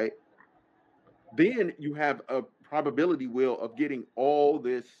traits, right? Then you have a probability wheel of getting all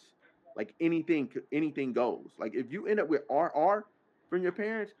this, like anything goes. Like if you end up with RR from your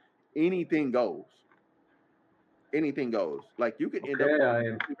parents, anything goes. Anything goes. Like you could end up Okay,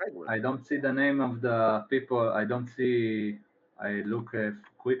 completely regular. I don't see the name of the people. I don't see. I look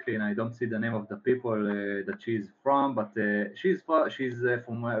quickly and I don't see the name of the people that she's from. But she's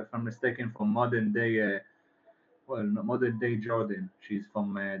from, if I'm mistaken, from modern day. Well, modern day Jordan. She's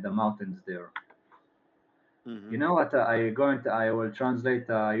from the mountains there. You Hmm. know what? I will translate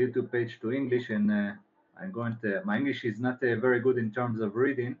a YouTube page to English, and I'm going to. My English is not very good in terms of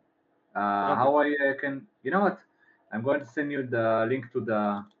reading. Okay. How I can? You know what? I'm going to send you the link to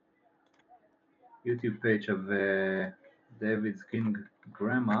the YouTube page of David's King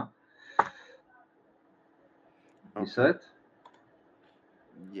Grandma. You Okay. saw it?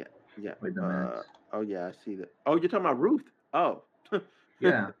 Yeah. Yeah. Wait a minute. Oh yeah, I see that. Oh, you're talking about Ruth. Oh.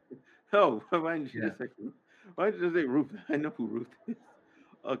 Yeah, Oh, why didn't you yeah. just say Ruth? Why did you just say Ruth? I know who Ruth is.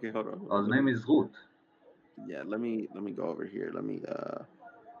 Okay, hold on, hold on. Her name is Ruth. Yeah, let me go over here. Let me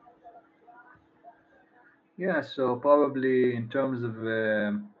Yeah, so probably in terms of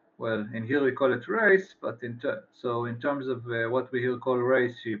well, in here we call it race, but so in terms of what we here call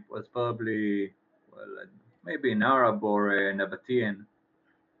race, she was probably well, maybe an Arab or a Nabatean.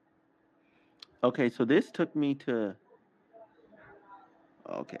 Okay, so this took me to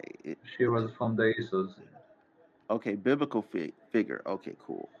okay, She let's was see. from the Isos. Okay, biblical figure. Okay,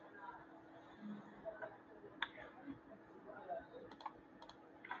 cool.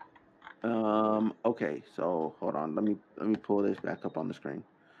 Okay, so hold on. Let me pull this back up on the screen.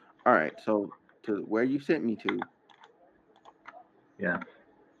 All right, so to where you sent me to. Yeah,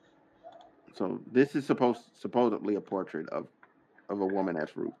 So this is supposedly a portrait of a woman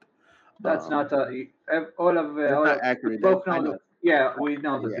as Ruth. that's Um, not a, that's all not of we accurate. That both I know know. that. Yeah, we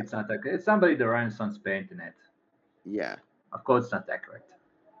know that Yeah, it's not accurate. It's somebody the Renaissance painting it. yeah, Of course, it's not accurate.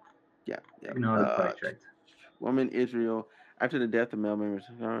 yeah, yeah. Ignore the portrait. Woman Israel after the death of male members.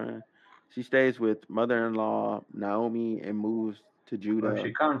 She stays with mother-in-law Naomi and moves to Where Judah.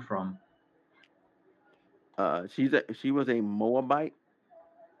 she come from? She was a Moabite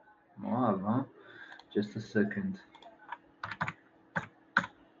Moab, huh? Just a second.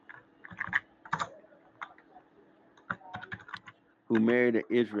 who married an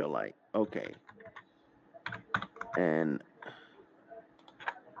Israelite. Okay, and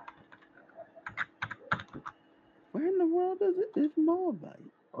where in the world is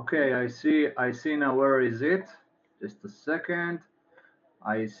Moabite? Okay, I see now. Where is it? Just a second.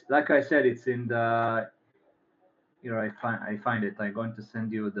 Like I said, it's in the here. I find it. I'm going to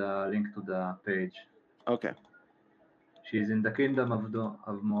send you the link to the page. Okay. She's in the kingdom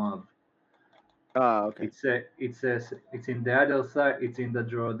of Moab. Okay. It's in the other side. It's in the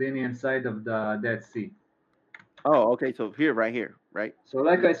Jordanian side of the Dead Sea. Oh, okay. So here, right here, right? So,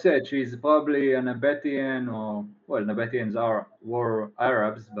 like Yeah. I said, she's probably a Nabatean, or well, Nabateans were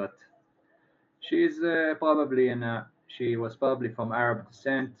Arabs, but she's probably she was probably from Arab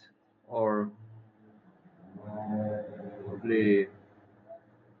descent, or probably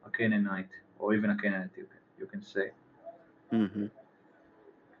a Canaanite, or even a Canaanite, you can say. Mm-hmm.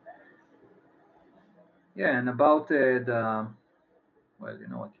 Yeah, and about the well, you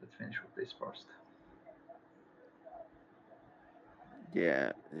know what? Let's finish with this first.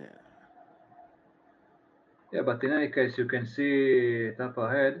 Yeah. Yeah. Yeah, but in any case, you can see it up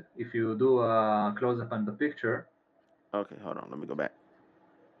ahead if you do a close up on the picture. Okay. Hold on. Let me go back.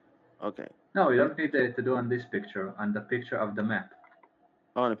 Okay. No, you This don't need picture. to do on this picture, on the picture of the map.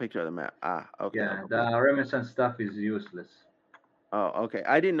 Oh, on the picture of the map. Ah. Okay. Yeah, Okay. Okay. the Renaissance stuff is useless. Oh, okay.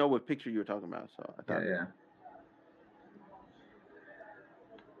 I didn't know what picture you were talking about, so I Yeah, thought. yeah,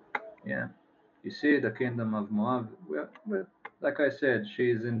 yeah. You see the kingdom of Moab. Well, like I said,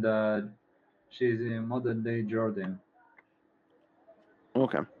 she's in modern day Jordan.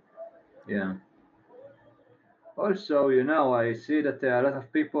 Okay. Yeah. Also, you know, I see that a lot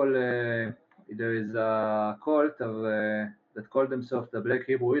of people, there is a cult that call themselves the Black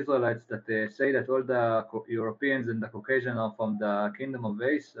Hebrew Israelites that say that all the Europeans and the Caucasian are from the kingdom of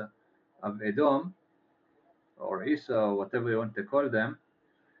Asa, of Edom, or Esau, whatever you want to call them.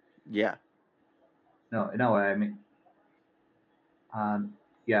 Yeah. No, no, I mean,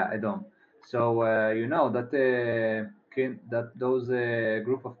 yeah, Edom. So you know that that those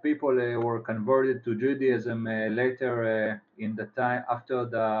group of people were converted to Judaism later in the time after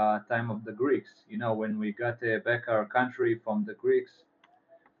the time of the Greeks. You know, when we got back our country from the Greeks,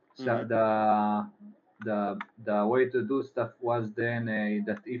 so Mm-hmm. the way to do stuff was then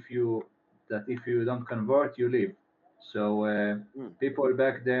that if you don't convert, you leave. So Mm. people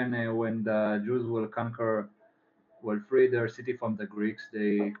back then, when the Jews will conquer will free their city from the Greeks,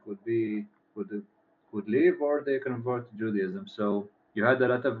 they could could leave or they convert to Judaism. So you had a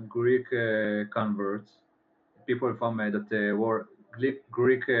lot of Greek converts, people from that were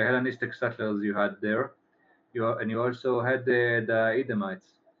Greek Hellenistic settlers. You had there, and you also had the Edomites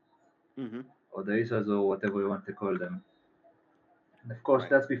Mm-hmm. or the Isas or whatever you want to call them. And of course,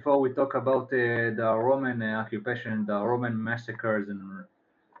 Right. that's before we talk about the Roman occupation, the Roman massacres, and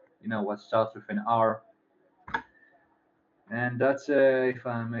you know what starts with an R. And that's, if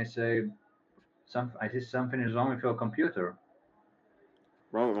I may say, I see something is wrong with your computer.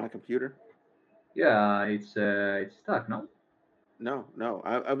 Wrong with my computer? Yeah, it's stuck. No. No, no.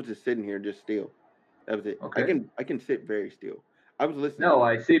 I was just sitting here just still. That was it. I Okay. can I can sit very still. I was listening No, to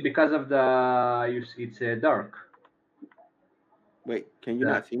I it. see because of the it's dark. Wait, can you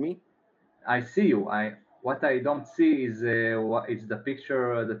The not see me? I see you. I What I don't see is it's the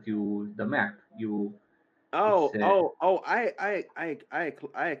picture that the map. It's Oh, oh, oh!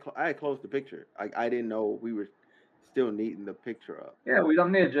 I closed the picture. I didn't know we were still needing the picture up. yeah. We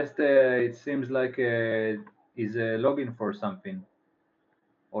don't need just. It seems like is logging for something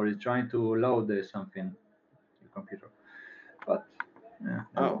or is trying to load something your computer. But yeah,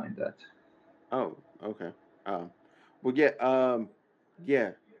 never Oh, mind that. oh, okay. Um, well, yeah,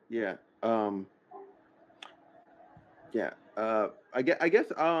 yeah, yeah, um, yeah. I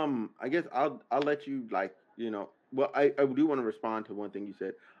guess I'll let you like Well, I do want to respond to one thing you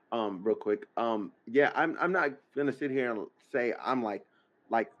said, real quick. Yeah, I'm not gonna sit here and say I'm like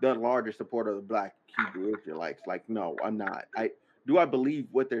the largest supporter of the Black Hebrew Israelites. Like, no, I'm not. I believe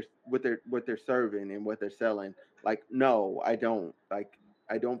what they're serving and what they're selling. Like, no, I don't. Like,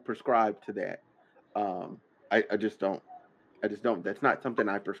 I don't prescribe to that. Um, I just don't. I just don't. That's not something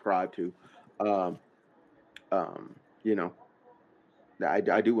I prescribe to. Um, you know,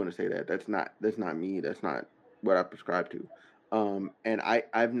 I do want to say that that's not me. That's not what I prescribe to. And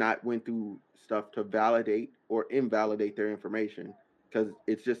I've not went through stuff to validate or invalidate their information because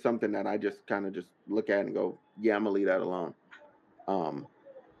it's just something that I just kind of just look at and go, yeah, I'm gonna leave that alone. Um,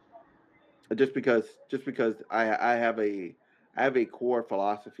 just because I have a core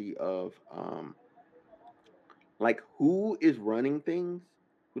philosophy of like who is running things,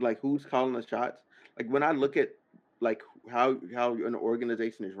 who's calling the shots. Like when I look at like how an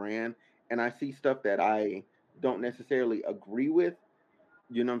organization is ran, and I see stuff that I don't necessarily agree with,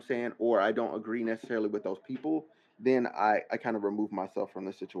 you know what I'm saying, or I don't agree necessarily with those people, then I kind of remove myself from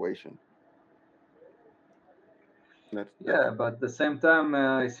the situation. That's Yeah, but at the same time,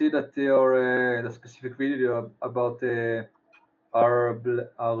 I see that your the specific video about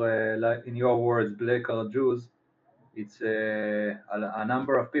like in your words, black or Jews. It's a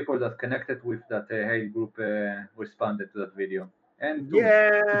number of people that connected with that hate group responded to that video, and two.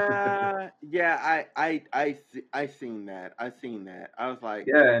 Yeah, I seen that. I seen that. I was like,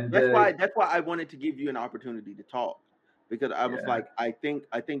 Yeah, and that's why I wanted to give you an opportunity to talk, because I was yeah, like, I think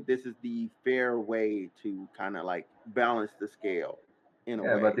this is the fair way to kind of like balance the scale in a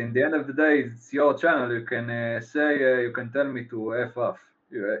yeah. But way. in the end of the day, it's your channel. You can say you can tell me to f off,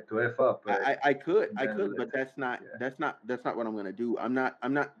 to f up. In I the end of could, the but day. Yeah, that's not what I'm gonna do. I'm not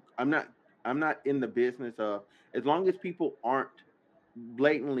in the business of, as long as people aren't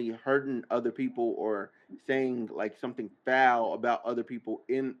blatantly hurting other people or saying like something foul about other people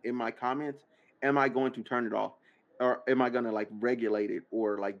in my comments, am I going to turn it off, or am I going to like regulate it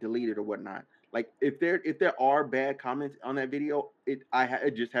or like delete it or whatnot? Like if there are bad comments on that video, I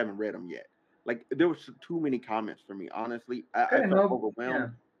just haven't read them yet. Like there was too many comments for me, honestly. I okay, felt no,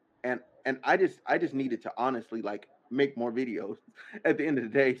 overwhelmed, yeah. and I just needed to honestly like make more videos at the end of the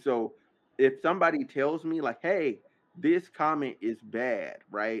day. So if somebody tells me like, hey, this comment is bad,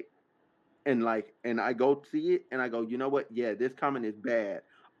 right? And I go see it and I go, you know what? Yeah, this comment is bad.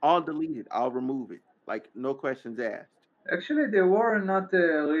 I'll delete it. I'll remove it. Like no questions asked. Actually, there were not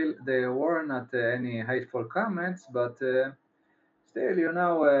real. There were not any hateful comments, but still,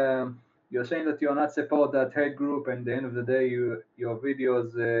 you're saying that you're not support that hate group, and at the end of the day, your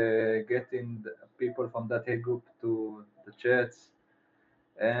videos getting people from that hate group to the chats,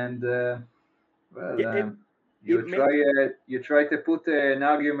 and well, Yeah, it you makes try to put an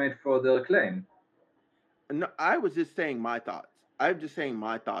argument for their claim. no. I was just saying my thoughts. I'm just saying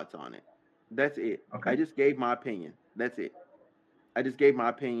my thoughts on it. That's it. I Okay. just gave my opinion. That's it. I just gave my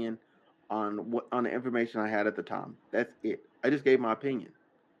opinion on the information I had at the time. That's it. I just gave my opinion.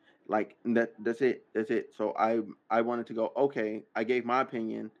 Like that's it. That's it. So I wanted to go, okay, I gave my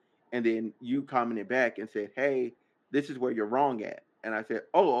opinion, and then you commented back and said, hey, this is where you're wrong at. And I said,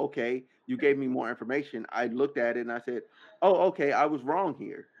 oh, okay. You gave me more information. I looked at it and I said, oh, okay, I was wrong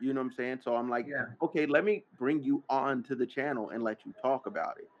here. You know what I'm saying? So I'm like, Yeah. okay, let me bring you on to the channel and let you talk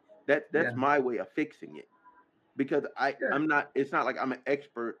about it. That's Yeah. my way of fixing it, because Yeah. I'm not. It's not like I'm an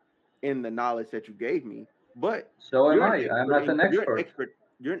expert in the knowledge that you gave me, but So am you're an I. I'm expert not in an expert.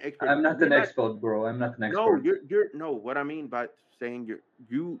 you're an expert. I'm not You're an not. expert, bro. I'm not an No, expert. you're no. What I mean by saying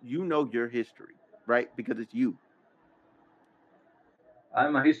you know your history, right? Because it's you.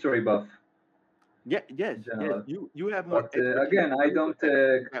 I'm a history buff Yeah, in yes. general. You have more But expertise. again, I Let me don't. put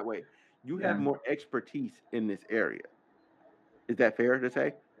it that way. You have Yeah, more expertise in this area. Is that fair to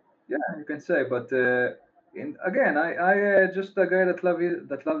say? yeah, you can say. But again, I just a guy that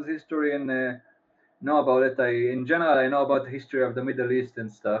loves history and know about it. In general, I know about the history of the Middle East and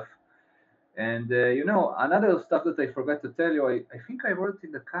stuff. And another stuff that I forgot to tell you, I think I wrote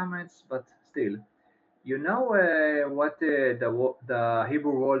in the comments, but still, you know what the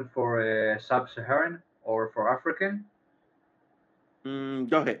Hebrew word for sub-Saharan or for African?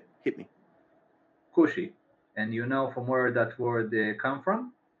 Go ahead, hit me. Kushi. And you know from where that word come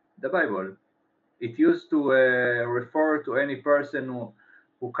from? The Bible. It used to refer to any person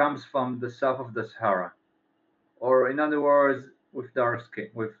who comes from the south of the Sahara, or in other words, with dark skin,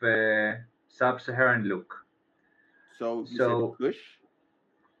 with sub-Saharan look. So you said So Kush.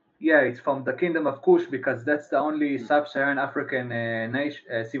 yeah, it's from the kingdom of Kush because that's the only sub-Saharan African nation,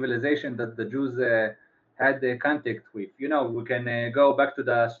 civilization that the Jews had contact with. We can go back to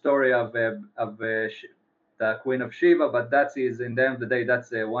the story of the Queen of Sheba, but that is in the end of the day, that's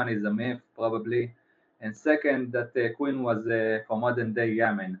one is a myth probably, and second that the queen was from modern day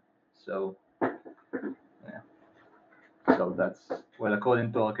Yemen. So yeah, so that's well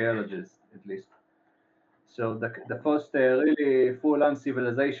according to archaeologists at least. So the first really full-on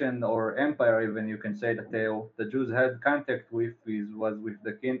civilization or empire, even you can say that the Jews had contact with was with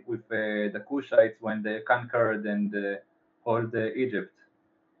the Kushites when they conquered and hold Egypt.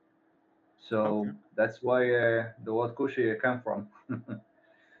 Okay. So that's why the word Kushi came from.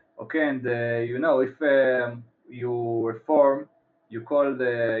 Okay, and if you reform, you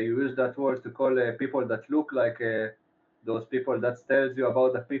use that word to call people that look like those people. That tells you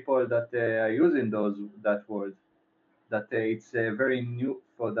about the people that are using that word. That it's very new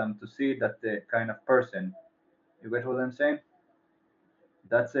for them to see that kind of person. You get what I'm saying?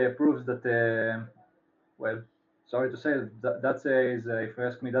 That proves that, well, sorry to say, if you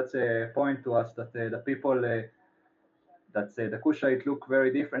ask me, that's a point to us that the people that the Kushite look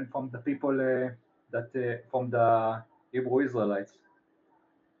very different from the people from the Hebrew Israelites,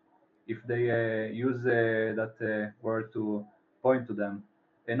 if they use that word to point to them.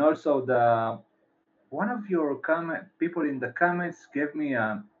 And also, the one of your people in the comments gave me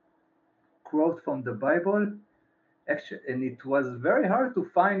a quote from the Bible. Actually, and it was very hard to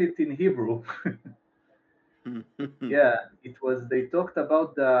find it in Hebrew. Yeah, it was. They talked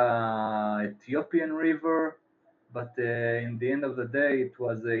about the Ethiopian River, but in the end of the day, it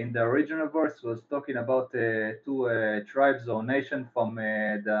was in the original verse was talking about two tribes or nation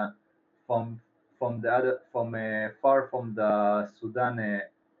the from from the other from far from the Sudan,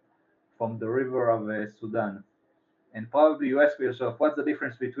 from the river of Sudan. And probably you ask yourself, what's the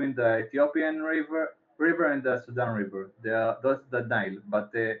difference between the Ethiopian river and the Sudan River? That's the Nile,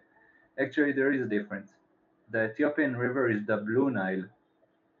 but actually there is a difference. The Ethiopian River is the Blue Nile,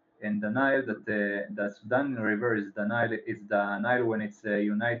 and the Nile that the Sudan River is the Nile. It's the Nile when it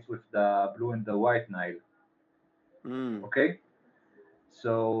unites with the blue and the white Nile. Mm. Okay,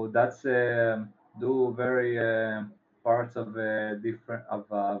 so that's two very parts of different of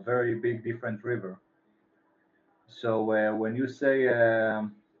a very big different river. So when you say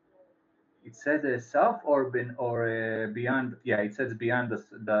it said south or beyond, yeah, it says beyond the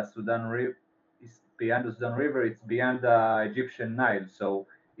Sudan River. It's beyond the Sudan River. It's beyond the Egyptian Nile. So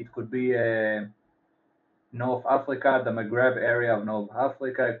it could be North Africa, the Maghreb area of North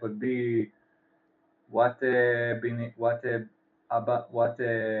Africa. It could be what after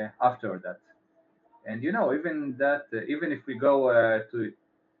that. And even that, even if we go to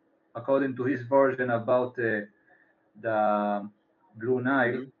according to his version about the Blue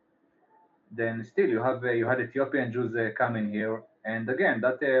Nile, Mm-hmm. then still you had Ethiopian Jews coming here. And again,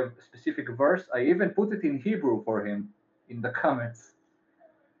 that specific verse, I even put it in Hebrew for him in the comments.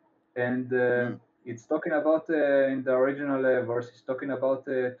 And Mm. it's talking about in the original verse, it's talking about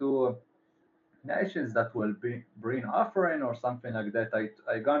two nations that will be bring offering or something like that.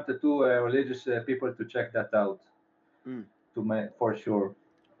 I got the two religious people to check that out Mm. for sure.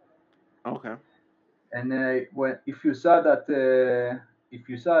 Okay. And when if you saw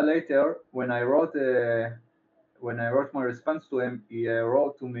later when I wrote my response to him, he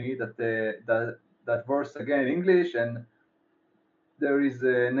wrote to me that verse again in English, and there is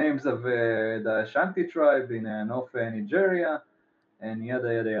names of the Ashanti tribe in North Nigeria, and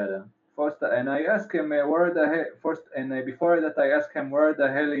yada yada yada. First, and I asked him where the hell first, and before that I asked him where the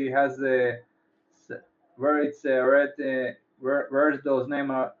hell he has where it's read where those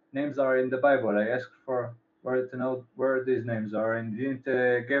names are in the Bible. I asked for where to know where these names are, and he didn't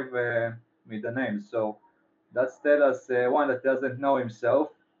give me the names. So that's tell us one that doesn't know himself.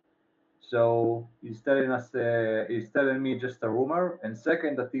 So he's telling me just a rumor, and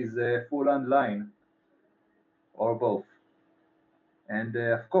second that he's full on lying or both. And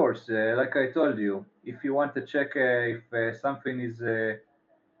of course, like I told you, if you want to check if something is,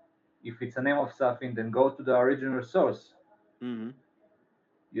 if it's a name of something, then go to the original source. Mm-hmm.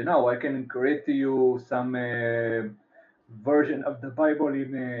 I can create to you some version of the Bible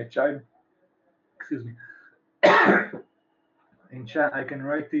in China. Excuse me. I can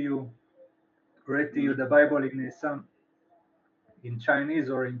write to you Mm-hmm. the Bible in some in Chinese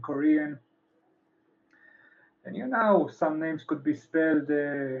or in Korean, and some names could be spelled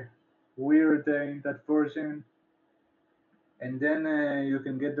weird in that version, and then you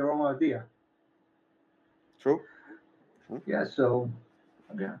can get the wrong idea. True. True. Yeah. So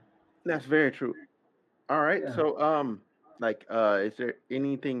yeah. That's very true. All right. Yeah. So, like, is there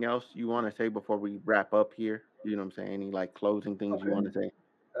anything else you want to say before we wrap up here? You know what I'm saying? Any like closing things you Okay. want to say?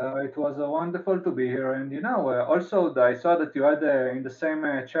 It was wonderful to be here, and also I saw that you had in the same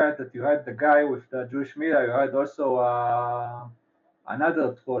chat that you had the guy with the Jewish media. You had also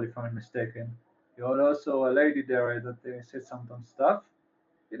another troll, if I'm not mistaken. You had also a lady there that said some dumb stuff.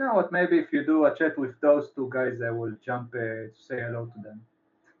 You know what? Maybe if you do a chat with those two guys, I will jump to say hello to them.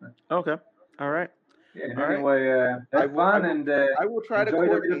 Okay. All right. Yeah. And All right. anyway, I have will. I fun will. and I will try to enjoy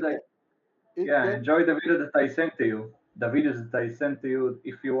the video coordinate that that. It, yeah, that enjoy the video that I sent to you. The videos that I sent to you.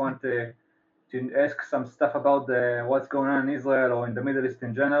 If you want to ask some stuff about what's going on in Israel or in the Middle East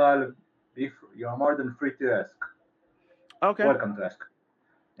in general, if you are more than free to ask. okay. Welcome to ask.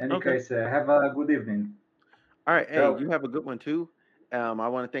 In any Okay. case, have a good evening. All right. Hey, Ciao. you have a good one too. I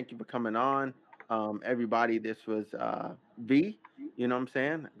want to thank you for coming on. Everybody, this was V. You know what I'm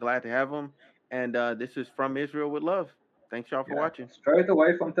saying? Glad to have him. And this is From Israel with Love. Thanks y'all for Yeah, watching. straight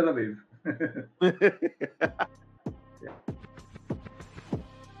away from Tel Aviv.